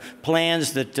at the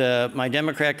plans that my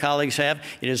Democrat colleagues have,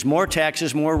 it is more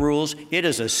taxes, more rules. It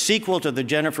is a sequel to the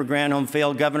Jennifer Granholm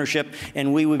failed governorship,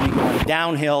 and we would be going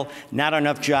downhill, not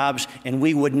enough jobs, and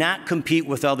we would not compete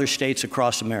with other states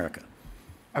across America.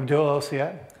 Abdul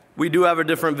El-Sayed? We do have a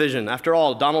different vision. After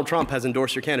all, Donald Trump has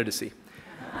endorsed your candidacy.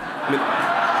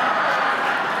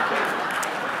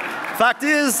 Fact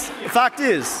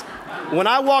is, when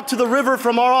I walk to the river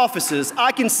from our offices,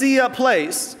 I can see a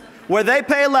place where they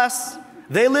pay less,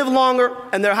 they live longer,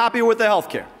 and they're happier with their health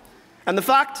care. And the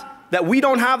fact that we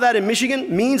don't have that in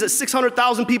Michigan means that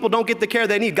 600,000 people don't get the care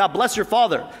they need. God bless your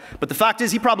father. But the fact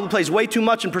is, he probably pays way too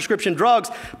much in prescription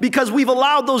drugs because we've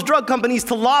allowed those drug companies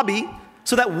to lobby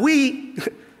so that we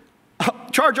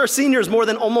charge our seniors more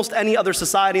than almost any other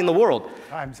society in the world.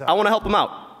 Time's up. I want to help them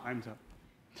out. Time's up.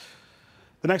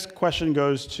 The next question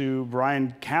goes to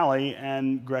Brian Calley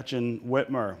and Gretchen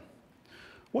Whitmer.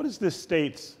 What is this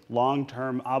state's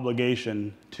long-term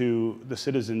obligation to the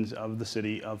citizens of the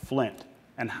city of Flint,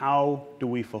 and how do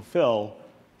we fulfill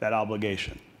that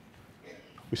obligation?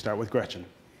 We start with Gretchen.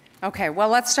 Okay, well,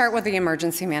 let's start with the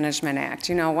Emergency Management Act.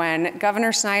 You know, when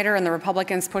Governor Snyder and the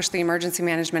Republicans pushed the Emergency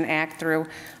Management Act through,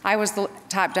 I was the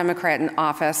top Democrat in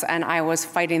office, and I was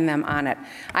fighting them on it.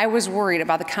 I was worried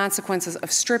about the consequences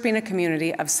of stripping a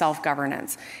community of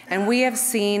self-governance. And we have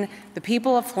seen the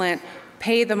people of Flint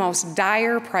pay the most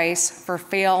dire price for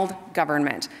failed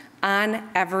government on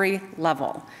every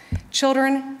level.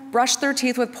 Children brushed their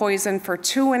teeth with poison for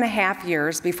 2.5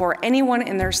 years before anyone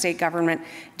in their state government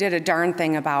did a darn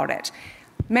thing about it.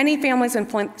 Many families in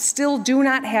Flint still do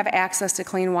not have access to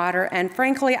clean water, and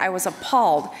frankly, I was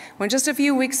appalled when just a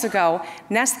few weeks ago,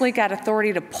 Nestle got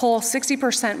authority to pull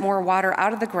 60% more water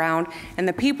out of the ground, and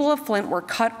the people of Flint were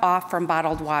cut off from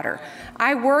bottled water.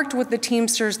 I worked with the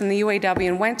Teamsters and the UAW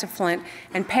and went to Flint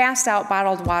and passed out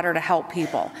bottled water to help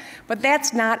people. But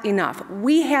that's not enough.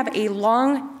 We have a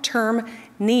long-term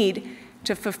need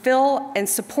to fulfill and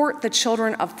support the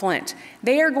children of Flint.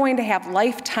 They are going to have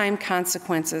lifetime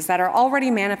consequences that are already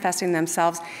manifesting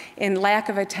themselves in lack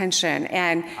of attention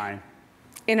and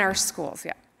in our schools.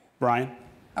 Yeah. Brian?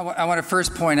 I want to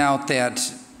first point out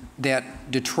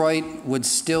that Detroit would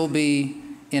still be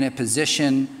in a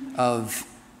position of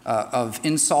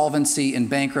insolvency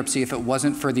and bankruptcy if it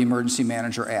wasn't for the Emergency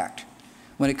Manager Act.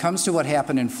 When it comes to what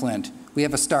happened in Flint, we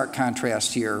have a stark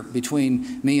contrast here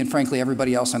between me and, frankly,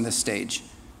 everybody else on this stage.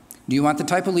 Do you want the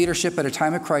type of leadership at a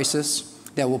time of crisis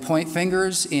that will point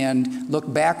fingers and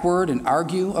look backward and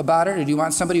argue about it? Or do you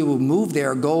want somebody who will move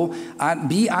there,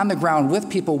 be on the ground with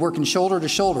people working shoulder to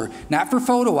shoulder, not for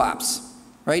photo ops,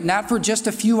 right? Not for just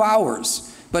a few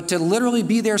hours, but to literally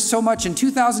be there so much. In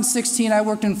 2016, I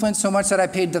worked in Flint so much that I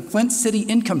paid the Flint City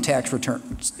income tax.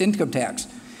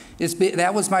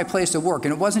 That was my place of work.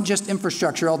 And it wasn't just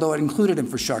infrastructure, although it included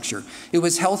infrastructure. It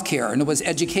was healthcare, and it was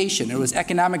education, it was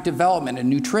economic development and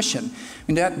nutrition.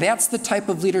 I mean, that's the type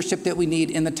of leadership that we need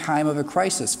in the time of a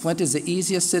crisis. Flint is the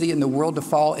easiest city in the world to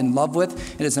fall in love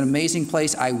with. It is an amazing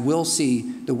place. I will see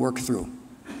the work through.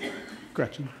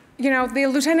 Gretchen. You know, the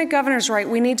Lieutenant Governor's right.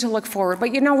 We need to look forward.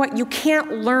 But you know what? You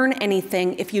can't learn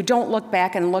anything if you don't look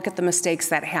back and look at the mistakes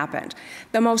that happened.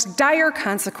 The most dire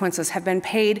consequences have been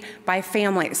paid by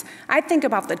families. I think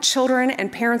about the children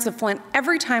and parents of Flint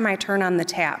every time I turn on the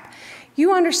tap.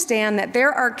 You understand that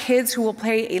there are kids who will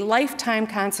pay a lifetime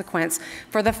consequence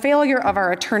for the failure of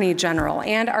our Attorney General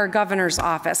and our Governor's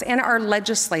office and our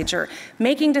legislature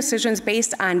making decisions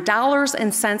based on dollars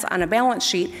and cents on a balance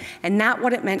sheet and not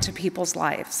what it meant to people's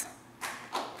lives.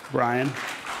 Brian.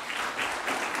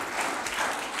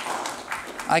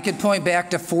 I could point back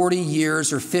to 40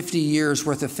 years or 50 years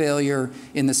worth of failure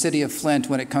in the city of Flint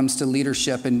when it comes to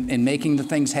leadership and making the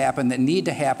things happen that need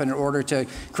to happen in order to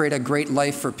create a great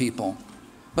life for people.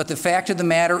 But the fact of the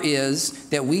matter is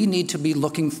that we need to be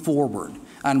looking forward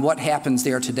on what happens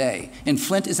there today. And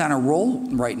Flint is on a roll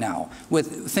right now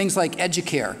with things like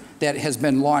Educare that has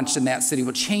been launched in that city,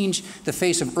 will change the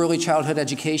face of early childhood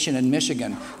education in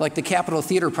Michigan, like the Capitol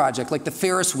Theater Project, like the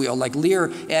Ferris wheel, like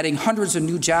Lear adding hundreds of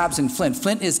new jobs in Flint.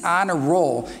 Flint is on a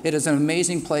roll. It is an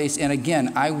amazing place. And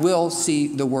again, I will see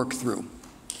the work through.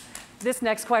 This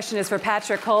next question is for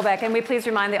Patrick Colbeck, and we please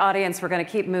remind the audience we're going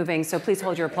to keep moving, so please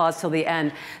hold your applause till the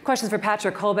end. Questions for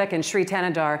Patrick Colbeck and Sri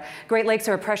Tanandar. Great Lakes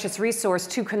are a precious resource.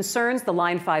 Two concerns: the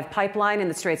Line 5 pipeline in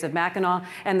the Straits of Mackinac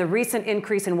and the recent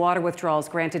increase in water withdrawals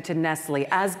granted to Nestle.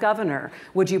 As governor,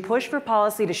 would you push for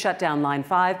policy to shut down Line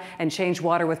 5 and change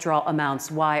water withdrawal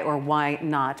amounts? Why or why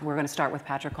not? We're going to start with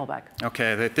Patrick Colbeck.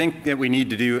 Okay, the thing that we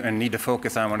need to do and need to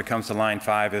focus on when it comes to Line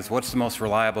 5 is what's the most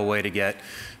reliable way to get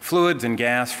fluids and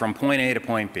gas from point A to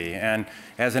point B. And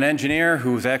as an engineer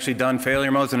who's actually done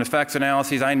failure modes and effects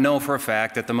analyses, I know for a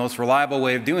fact that the most reliable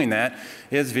way of doing that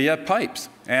is via pipes.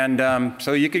 And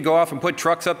so you could go off and put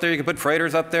trucks up there, you could put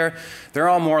freighters up there. They're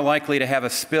all more likely to have a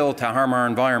spill to harm our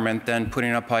environment than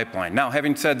putting a pipeline. Now,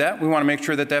 having said that, we want to make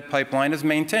sure that that pipeline is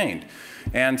maintained.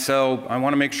 And so I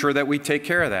want to make sure that we take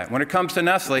care of that. When it comes to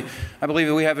Nestle, I believe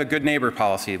that we have a good neighbor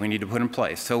policy we need to put in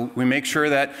place. So we make sure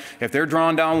that if they're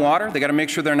drawing down water, they got to make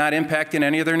sure they're not impacting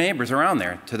any of their neighbors around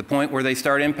there to the point where they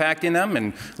start impacting them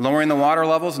and lowering the water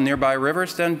levels in nearby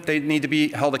rivers. Then they need to be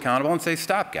held accountable and say,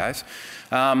 stop, guys.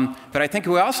 But I think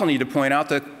we also need to point out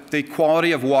the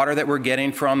quality of water that we're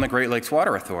getting from the Great Lakes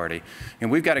Water Authority.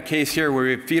 And we've got a case here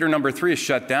where feeder number 3 is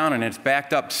shut down and it's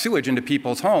backed up sewage into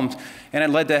people's homes, and it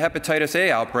led to a hepatitis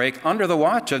A outbreak under the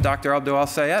watch of Dr. Abdul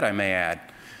El-Sayed, I may add.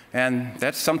 And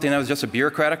that's something that was just a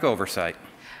bureaucratic oversight.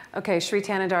 Okay, Sri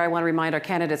Tanandar, I want to remind our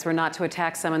candidates we're not to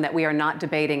attack someone that we are not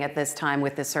debating at this time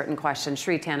with this certain question.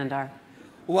 Sri Tanandar.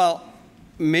 Well,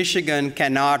 Michigan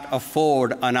cannot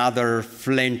afford another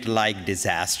Flint-like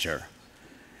disaster.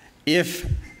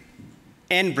 If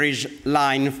Enbridge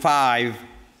Line 5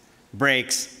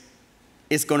 breaks,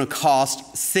 it's going to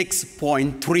cost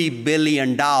 $6.3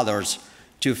 billion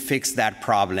to fix that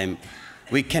problem.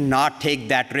 We cannot take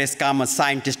that risk. I'm a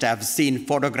scientist. I've seen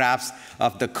photographs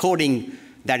of the coating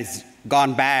that has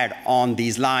gone bad on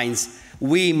these lines.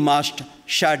 We must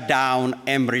shut down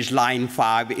Enbridge Line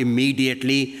 5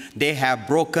 immediately. They have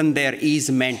broken their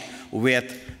easement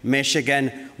with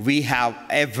Michigan. We have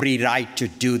every right to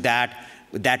do that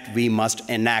we must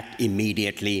enact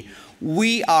immediately.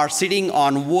 We are sitting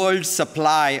on world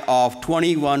supply of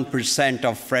 21%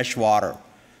 of fresh water.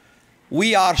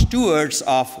 We are stewards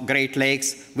of Great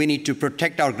Lakes. We need to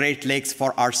protect our Great Lakes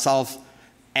for ourselves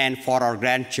and for our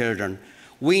grandchildren.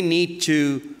 We need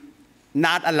to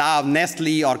not allow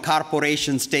Nestle or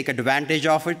corporations take advantage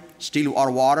of it, steal our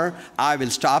water. I will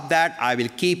stop that. I will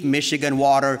keep Michigan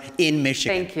water in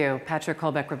Michigan. Thank you. Patrick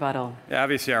Colbeck, rebuttal. Yeah,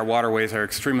 obviously, our waterways are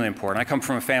extremely important. I come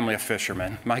from a family of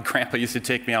fishermen. My grandpa used to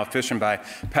take me out fishing by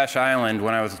Pesh Island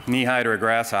when I was knee-high to a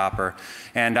grasshopper.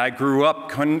 And I grew up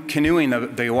canoeing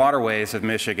the waterways of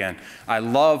Michigan. I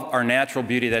love our natural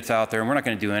beauty that's out there, and we're not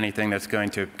going to do anything that's going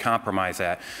to compromise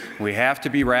that. We have to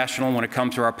be rational when it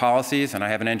comes to our policies, and I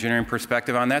have an engineering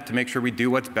perspective on that to make sure we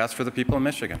do what's best for the people of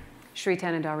Michigan. Sri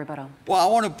Tanandar, rebuttal. Well,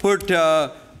 I want to put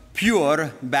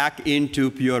pure back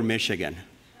into pure Michigan.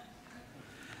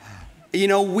 You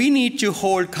know, we need to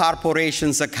hold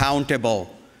corporations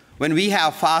accountable. When we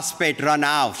have phosphate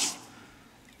runouts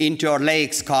into our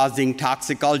lakes causing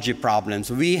toxicology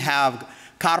problems, we have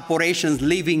corporations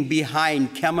leaving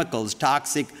behind chemicals,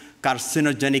 toxic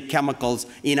carcinogenic chemicals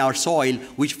in our soil,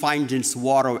 which finds its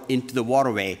water into the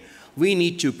waterway. We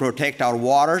need to protect our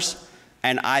waters.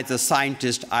 And as a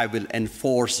scientist, I will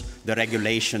enforce the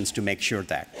regulations to make sure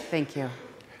that. Thank you.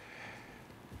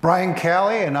 Brian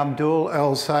Calley and Abdul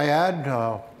El-Sayed,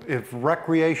 if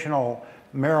recreational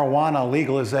marijuana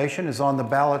legalization is on the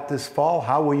ballot this fall,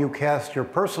 how will you cast your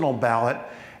personal ballot?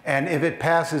 And if it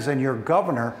passes and you're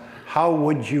governor, how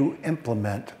would you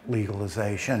implement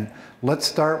legalization? Let's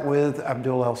start with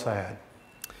Abdul El-Sayed.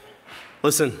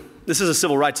 Listen, this is a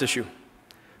civil rights issue.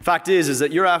 Fact is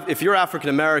that if you're African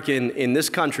American in this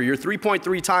country, you're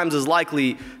 3.3 times as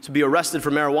likely to be arrested for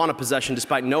marijuana possession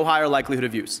despite no higher likelihood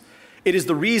of use. It is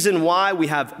the reason why we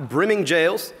have brimming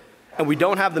jails and we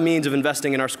don't have the means of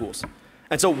investing in our schools.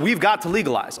 And so we've got to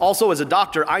legalize. Also, as a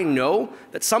doctor, I know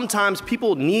that sometimes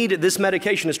people need this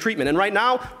medication as treatment. And right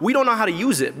now, we don't know how to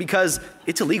use it because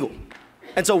it's illegal.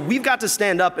 And so we've got to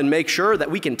stand up and make sure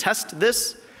that we can test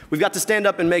this. We've got to stand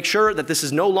up and make sure that this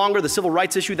is no longer the civil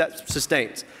rights issue that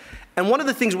sustains. And one of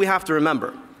the things we have to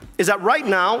remember is that right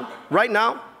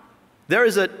now, there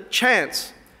is a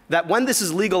chance that when this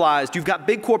is legalized, you've got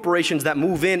big corporations that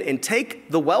move in and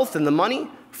take the wealth and the money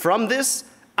from this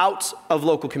out of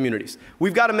local communities.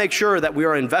 We've got to make sure that we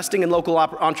are investing in local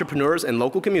entrepreneurs and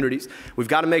local communities. We've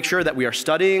got to make sure that we are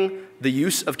studying the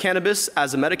use of cannabis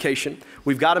as a medication.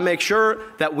 We've got to make sure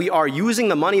that we are using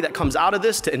the money that comes out of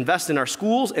this to invest in our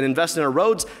schools and invest in our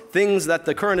roads, things that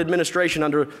the current administration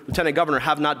under Lieutenant Governor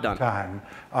have not done.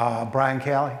 Brian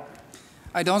Calley.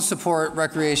 I don't support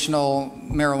recreational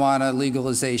marijuana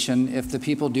legalization. If the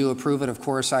people do approve it, of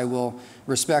course, I will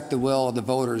respect the will of the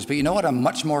voters. But you know what I'm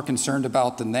much more concerned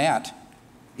about than that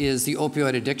is the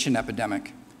opioid addiction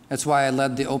epidemic. That's why I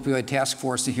led the opioid task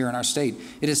force here in our state.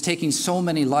 It is taking so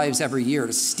many lives every year.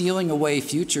 It is stealing away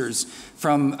futures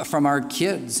from our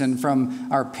kids and from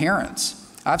our parents.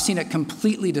 I've seen it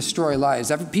completely destroy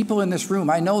lives. People in this room,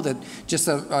 I know that just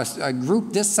a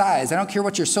group this size, I don't care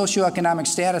what your socioeconomic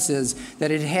status is,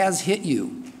 that it has hit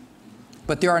you.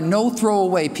 But there are no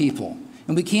throwaway people.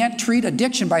 And we can't treat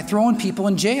addiction by throwing people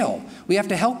in jail. We have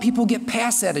to help people get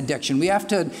past that addiction. We have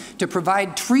to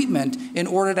provide treatment in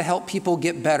order to help people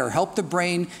get better, help the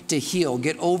brain to heal,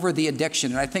 get over the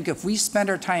addiction. And I think if we spend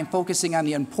our time focusing on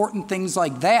the important things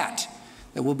like that,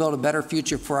 that we'll build a better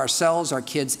future for ourselves, our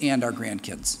kids, and our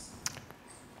grandkids.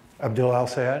 Abdul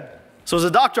Al-Sayed. So as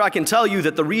a doctor, I can tell you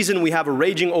that the reason we have a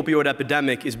raging opioid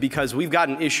epidemic is because we've got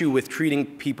an issue with treating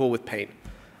people with pain.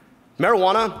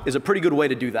 Marijuana is a pretty good way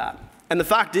to do that. And the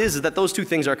fact is that those two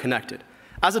things are connected.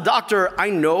 As a doctor, I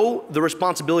know the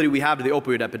responsibility we have to the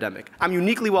opioid epidemic. I'm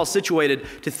uniquely well situated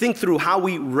to think through how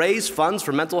we raise funds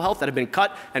for mental health that have been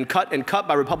cut and cut and cut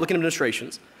by Republican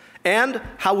administrations, and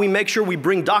how we make sure we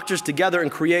bring doctors together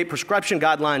and create prescription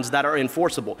guidelines that are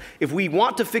enforceable. If we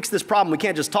want to fix this problem, we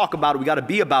can't just talk about it, we gotta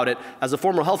be about it. As a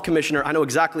former health commissioner, I know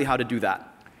exactly how to do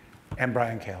that. And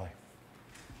Brian Kelly.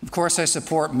 Of course, I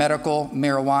support medical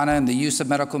marijuana and the use of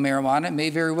medical marijuana. It may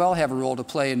very well have a role to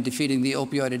play in defeating the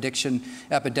opioid addiction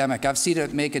epidemic. I've seen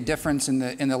it make a difference in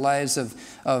the lives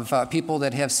of people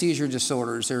that have seizure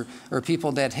disorders or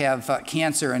people that have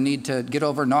cancer and need to get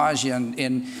over nausea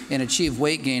and achieve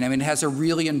weight gain. I mean, it has a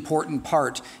really important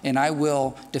part, and I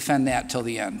will defend that till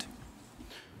the end.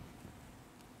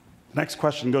 Next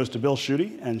question goes to Bill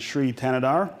Schuette and Sri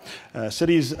Tanadar.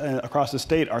 Cities across the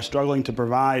state are struggling to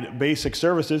provide basic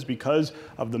services because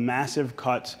of the massive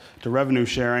cuts to revenue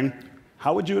sharing.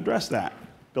 How would you address that,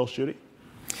 Bill Schuette?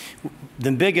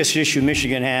 The biggest issue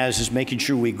Michigan has is making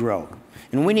sure we grow.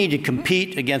 And we need to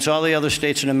compete against all the other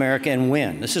states in America and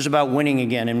win. This is about winning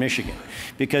again in Michigan.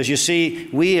 Because you see,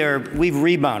 we've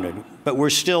rebounded, but we're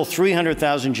still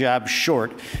 300,000 jobs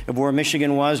short of where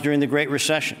Michigan was during the Great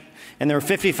Recession. And there are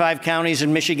 55 counties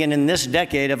in Michigan in this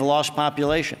decade have lost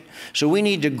population. So we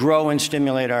need to grow and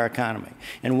stimulate our economy.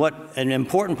 And an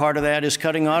important part of that is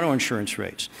cutting auto insurance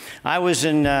rates. I was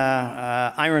in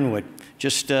Ironwood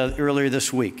just earlier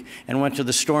this week and went to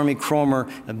the Stormy Cromer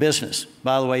business.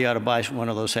 By the way, you ought to buy one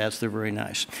of those hats. They're very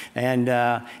nice. And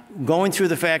going through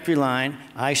the factory line,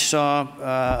 I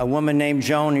saw a woman named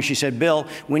Joan, and she said, Bill,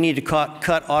 we need to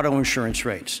cut auto insurance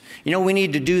rates. You know, we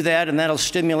need to do that, and that'll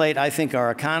stimulate, I think,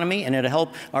 our economy, and it'll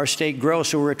help our state grow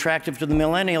so we're attractive to the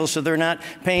millennials so they're not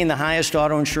paying the highest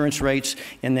auto insurance rates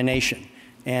in the nation.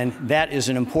 And that is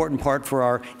an important part for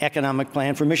our economic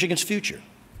plan for Michigan's future.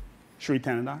 Sri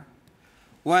Tanadar.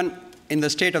 When in the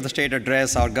State of the State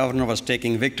address, our governor was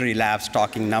taking victory laps,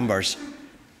 talking numbers.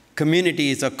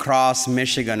 Communities across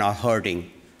Michigan are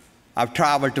hurting. I've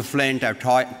traveled to Flint, I've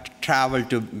traveled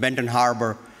to Benton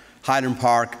Harbor, Highland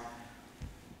Park.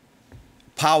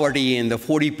 Poverty in the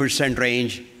 40%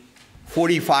 range,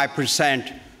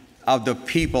 45% of the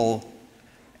people,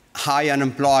 high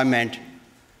unemployment,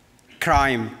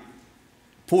 crime,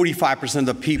 45% of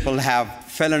the people have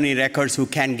felony records who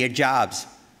can't get jobs.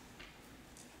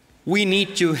 We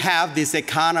need to have this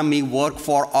economy work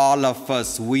for all of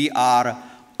us. We are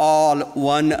all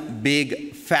one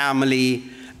big family,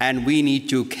 and we need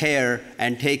to care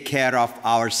and take care of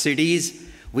our cities.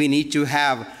 We need to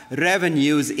have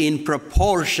revenues in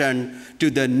proportion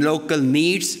to the local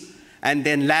needs, and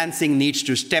then Lansing needs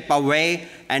to step away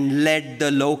and let the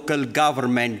local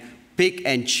government pick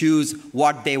and choose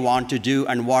what they want to do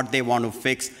and what they want to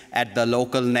fix at the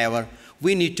local level.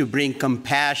 We need to bring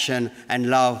compassion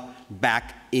and love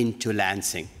back into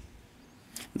Lansing.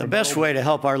 The best way to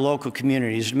help our local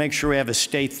communities is to make sure we have a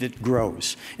state that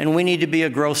grows. And we need to be a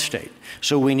growth state.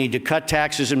 So we need to cut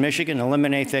taxes in Michigan,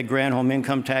 eliminate that grand home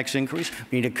income tax increase.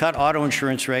 We need to cut auto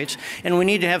insurance rates. And we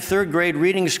need to have third grade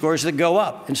reading scores that go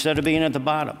up instead of being at the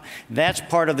bottom. That's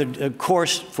part of the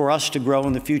course for us to grow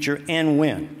in the future and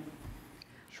win.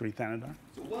 Sri Tanadar.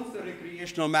 So once the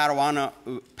recreational marijuana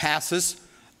passes,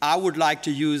 I would like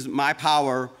to use my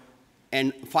power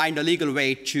and find a legal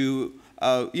way to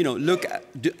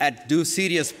do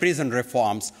serious prison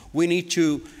reforms. We need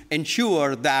to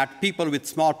ensure that people with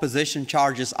small possession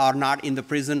charges are not in the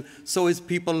prison, so is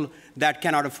people that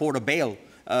cannot afford a bail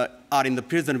are in the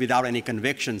prison without any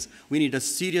convictions. We need a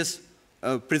serious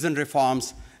prison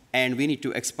reforms, and we need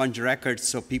to expunge records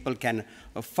so people can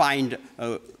find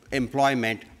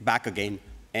employment back again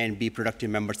and be productive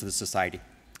members of the society.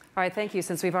 All right, thank you.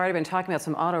 Since we've already been talking about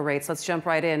some auto rates, let's jump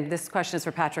right in. This question is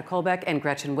for Patrick Kolbeck and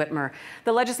Gretchen Whitmer.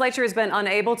 The legislature has been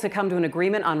unable to come to an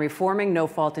agreement on reforming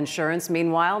no-fault insurance.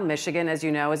 Meanwhile, Michigan, as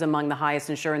you know, is among the highest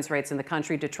insurance rates in the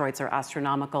country. Detroit's are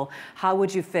astronomical. How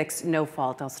would you fix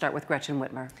no-fault? I'll start with Gretchen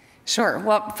Whitmer. Sure.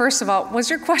 Well, first of all, was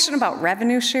your question about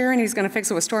revenue share and he's going to fix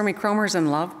it with Stormy Kromer's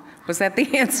in love? Was that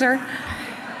the answer?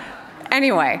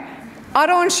 Anyway,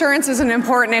 auto insurance is an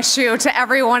important issue to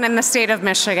everyone in the state of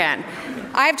Michigan.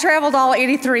 I've traveled all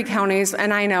 83 counties,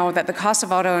 and I know that the cost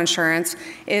of auto insurance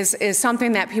is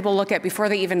something that people look at before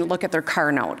they even look at their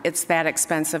car note. It's that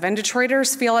expensive. And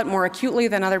Detroiters feel it more acutely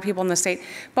than other people in the state,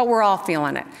 but we're all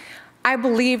feeling it. I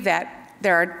believe that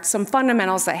there are some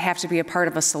fundamentals that have to be a part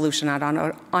of a solution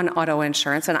on auto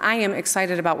insurance, and I am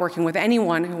excited about working with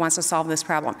anyone who wants to solve this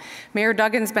problem. Mayor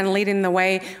Duggan's been leading the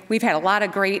way. We've had a lot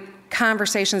of great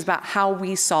conversations about how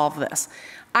we solve this.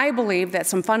 I believe that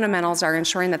some fundamentals are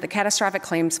ensuring that the Catastrophic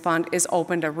Claims Fund is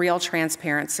open to real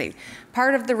transparency.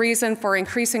 Part of the reason for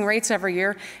increasing rates every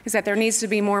year is that there needs to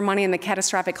be more money in the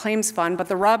Catastrophic Claims Fund, but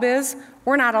the rub is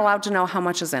we're not allowed to know how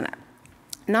much is in it.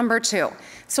 Number two,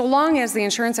 so long as the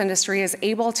insurance industry is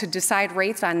able to decide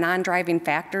rates on non-driving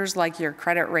factors like your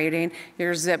credit rating,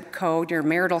 your zip code, your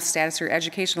marital status, your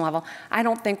education level, I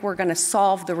don't think we're going to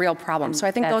solve the real problem. So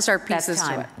I think those are pieces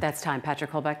to it. That's time.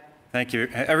 Patrick Kolbeck. Thank you.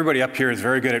 Everybody up here is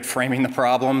very good at framing the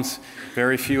problems.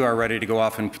 Very few are ready to go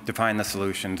off and define the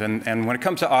solutions. And when it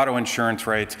comes to auto insurance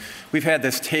rates, we've had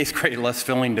this taste great, less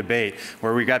filling debate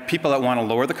where we got people that want to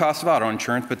lower the cost of auto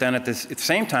insurance, but then at the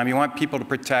same time, you want people to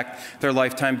protect their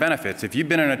lifetime benefits. If you've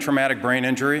been in a traumatic brain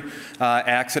injury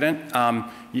accident,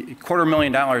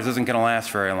 $250,000 isn't going to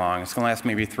last very long. It's going to last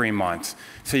maybe 3 months.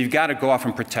 So you've got to go off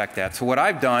and protect that. So what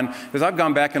I've done is I've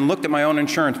gone back and looked at my own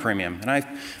insurance premium, and I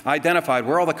identified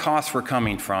where all the costs were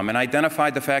coming from, and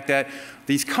identified the fact that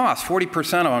these costs,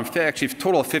 40% of them, actually a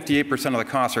total of 58% of the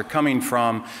costs are coming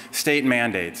from state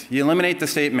mandates. You eliminate the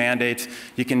state mandates,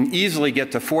 you can easily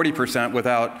get to 40%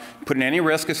 without putting any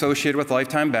risk associated with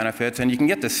lifetime benefits, and you can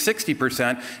get to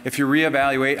 60% if you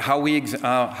reevaluate how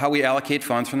we allocate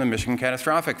funds from the Michigan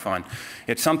Catastrophic Fund.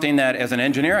 It's something that, as an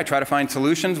engineer, I try to find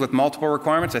solutions with multiple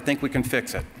requirements. I think we can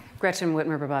fix it. Gretchen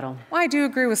Whitmer, rebuttal. Well, I do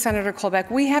agree with Senator Kolbeck.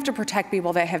 We have to protect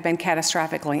people that have been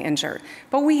catastrophically injured,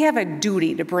 but we have a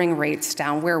duty to bring rates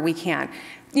down where we can.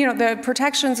 You know, the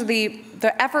protections, the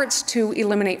efforts to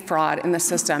eliminate fraud in the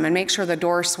system and make sure the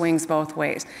door swings both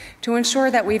ways, to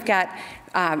ensure that we've got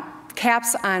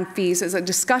caps on fees is a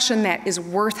discussion that is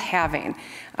worth having.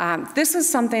 This is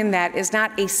something that is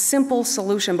not a simple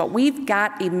solution, but we've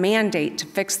got a mandate to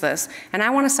fix this, and I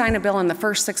want to sign a bill in the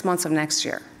first 6 months of next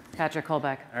year. Patrick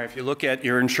Kolbeck. All right, if you look at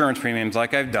your insurance premiums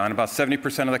like I've done, about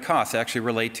 70% of the costs actually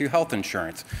relate to health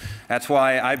insurance. That's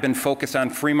why I've been focused on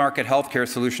free market health care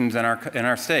solutions in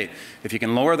our state. If you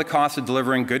can lower the cost of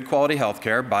delivering good quality health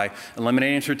care by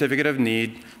eliminating certificate of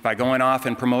need, by going off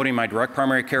and promoting my direct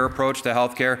primary care approach to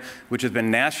health care, which has been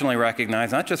nationally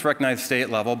recognized, not just recognized at state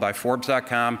level by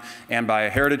Forbes.com and by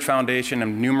Heritage Foundation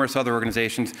and numerous other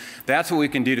organizations, that's what we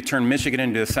can do to turn Michigan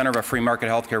into the center of a free market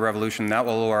health care revolution. That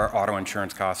will lower our auto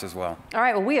insurance costs as well. All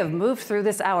right, well, we have moved through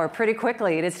this hour pretty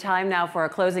quickly. It is time now for our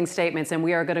closing statements, and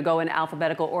we are going to go in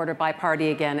alphabetical order by party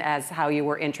again as how you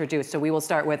were introduced. So we will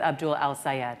start with Abdul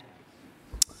Al-Sayed.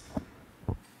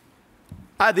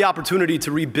 I had the opportunity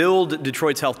to rebuild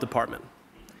Detroit's health department.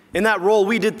 In that role,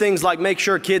 we did things like make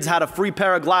sure kids had a free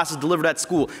pair of glasses delivered at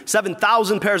school,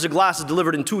 7,000 pairs of glasses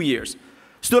delivered in 2 years.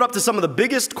 Stood up to some of the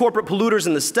biggest corporate polluters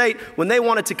in the state when they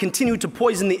wanted to continue to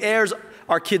poison the airs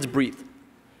our kids breathe.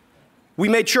 We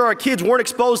made sure our kids weren't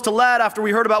exposed to lead after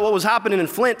we heard about what was happening in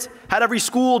Flint, had every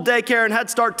school, daycare, and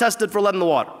Head Start tested for lead in the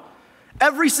water.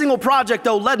 Every single project,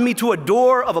 though, led me to a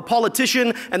door of a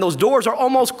politician, and those doors are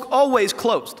almost always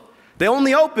closed. They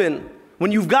only open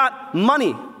when you've got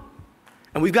money.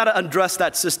 And we've got to address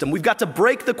that system. We've got to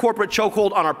break the corporate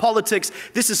chokehold on our politics.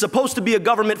 This is supposed to be a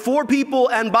government for people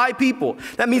and by people.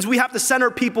 That means we have to center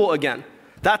people again.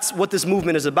 That's what this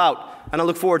movement is about. And I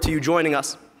look forward to you joining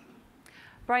us.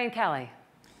 Brian Kelly.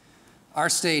 Our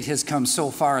state has come so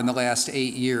far in the last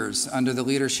 8 years under the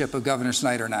leadership of Governor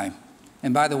Snyder and I.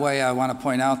 And by the way, I want to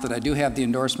point out that I do have the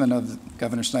endorsement of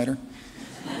Governor Snyder.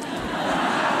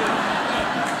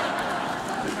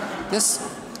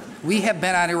 We have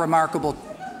been on a remarkable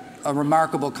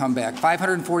comeback.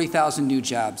 540,000 new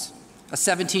jobs, a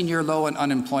 17-year low in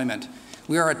unemployment.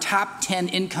 We are a top 10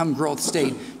 income growth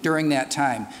state during that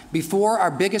time. Before,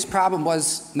 our biggest problem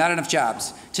was not enough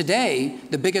jobs. Today,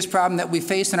 the biggest problem that we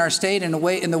face in our state in the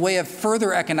way of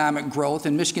further economic growth,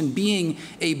 and Michigan being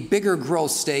a bigger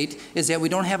growth state, is that we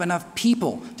don't have enough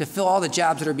people to fill all the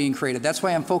jobs that are being created. That's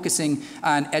why I'm focusing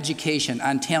on education,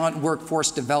 on talent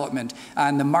workforce development,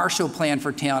 on the Marshall Plan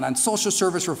for talent, on social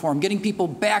service reform, getting people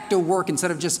back to work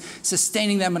instead of just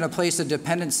sustaining them in a place of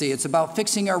dependency. It's about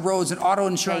fixing our roads and auto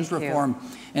insurance reform,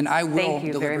 and I will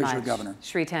deliver as your governor.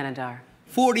 Shri Tanandar.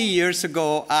 40 years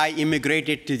ago, I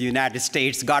immigrated to the United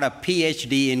States, got a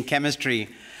PhD in chemistry.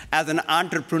 As an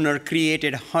entrepreneur,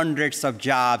 created hundreds of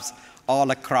jobs all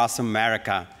across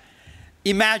America.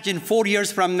 Imagine 4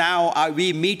 years from now,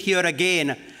 we meet here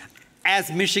again. As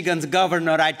Michigan's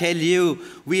governor, I tell you,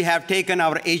 we have taken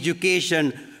our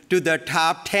education to the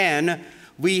top 10.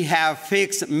 We have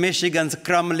fixed Michigan's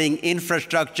crumbling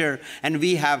infrastructure, and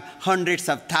we have hundreds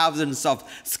of thousands of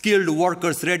skilled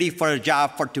workers ready for a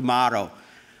job for tomorrow.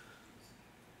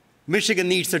 Michigan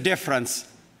needs a difference.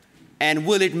 And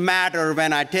will it matter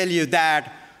when I tell you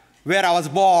that where I was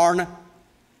born,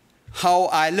 how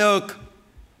I look,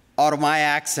 or my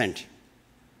accent?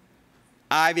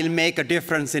 I will make a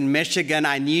difference in Michigan.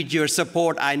 I need your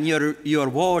support. I need your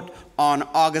vote on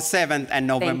August 7th and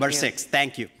November 6th.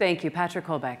 Thank you. Thank you. Patrick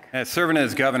Kolbeck. Serving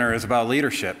as governor is about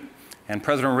leadership. And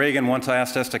President Reagan once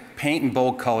asked us to paint in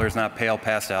bold colors, not pale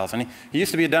pastels. And he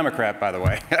used to be a Democrat, by the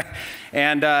way.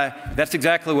 And that's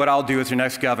exactly what I'll do as your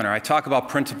next governor. I talk about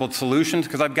principled solutions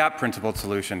because I've got principled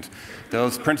solutions.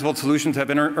 Those principled solutions have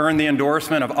earned the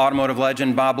endorsement of automotive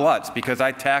legend Bob Lutz because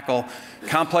I tackle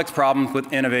complex problems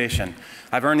with innovation.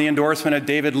 I've earned the endorsement of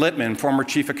David Littman, former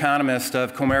chief economist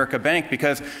of Comerica Bank,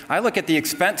 because I look at the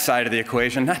expense side of the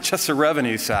equation, not just the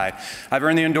revenue side. I've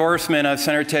earned the endorsement of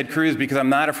Senator Ted Cruz because I'm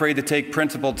not afraid to take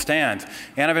principled stands.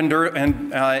 And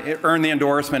I've earned the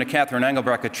endorsement of Catherine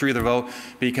Engelbrecht, a True the Vote,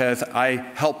 because I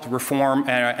helped reform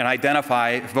and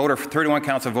identify 31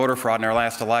 counts of voter fraud in our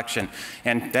last election.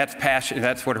 And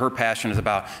that's what her passion is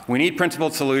about. We need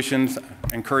principled solutions.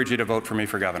 I encourage you to vote for me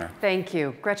for governor. Thank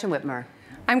you. Gretchen Whitmer.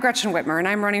 I'm Gretchen Whitmer, and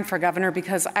I'm running for governor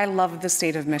because I love the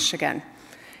state of Michigan.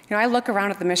 You know, I look around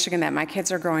at the Michigan that my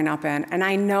kids are growing up in, and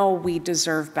I know we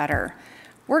deserve better.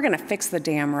 We're going to fix the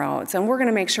damn roads, and we're going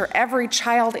to make sure every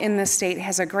child in this state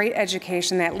has a great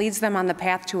education that leads them on the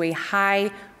path to a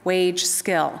high-wage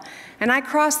skill. And I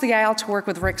crossed the aisle to work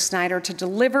with Rick Snyder to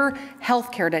deliver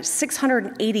health care to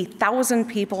 680,000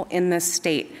 people in this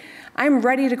state. I'm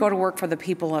ready to go to work for the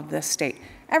people of this state.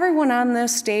 Everyone on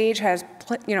this stage has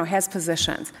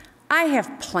positions. I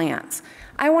have plans.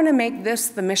 I want to make this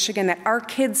the Michigan that our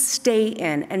kids stay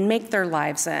in and make their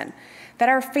lives in, that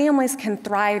our families can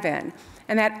thrive in,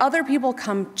 and that other people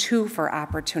come to for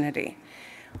opportunity.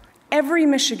 Every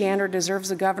Michigander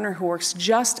deserves a governor who works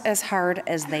just as hard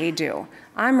as they do.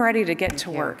 I'm ready to get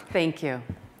to work. Thank you.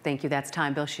 Thank you. That's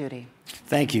time. Bill Schuette.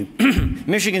 Thank you.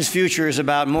 Michigan's future is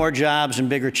about more jobs and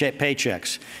bigger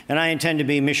paychecks, and I intend to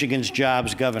be Michigan's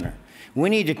jobs governor. We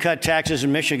need to cut taxes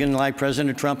in Michigan like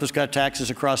President Trump has cut taxes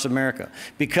across America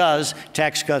because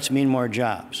tax cuts mean more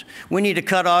jobs. We need to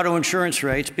cut auto insurance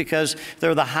rates because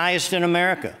they're the highest in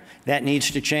America. That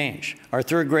needs to change. Our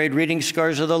third grade reading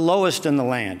scores are the lowest in the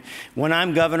land. When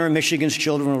I'm governor, Michigan's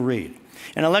children will read.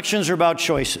 And elections are about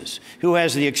choices. Who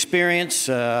has the experience,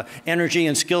 energy,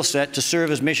 and skill set to serve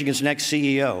as Michigan's next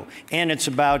CEO? And it's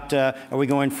about, are we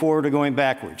going forward or going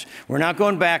backwards? We're not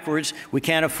going backwards. We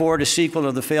can't afford a sequel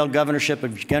to the failed governorship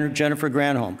of Jennifer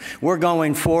Granholm. We're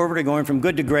going forward. We're going from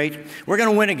good to great. We're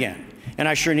going to win again. And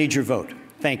I sure need your vote.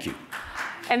 Thank you.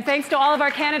 And thanks to all of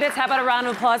our candidates. How about a round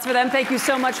of applause for them? Thank you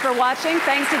so much for watching.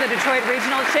 Thanks to the Detroit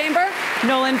Regional Chamber,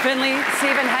 Nolan Finley,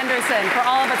 Stephen Henderson. For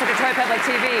all of us at Detroit Public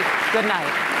TV, good night.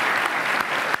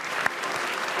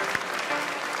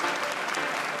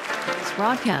 This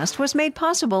broadcast was made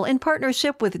possible in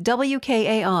partnership with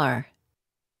WKAR.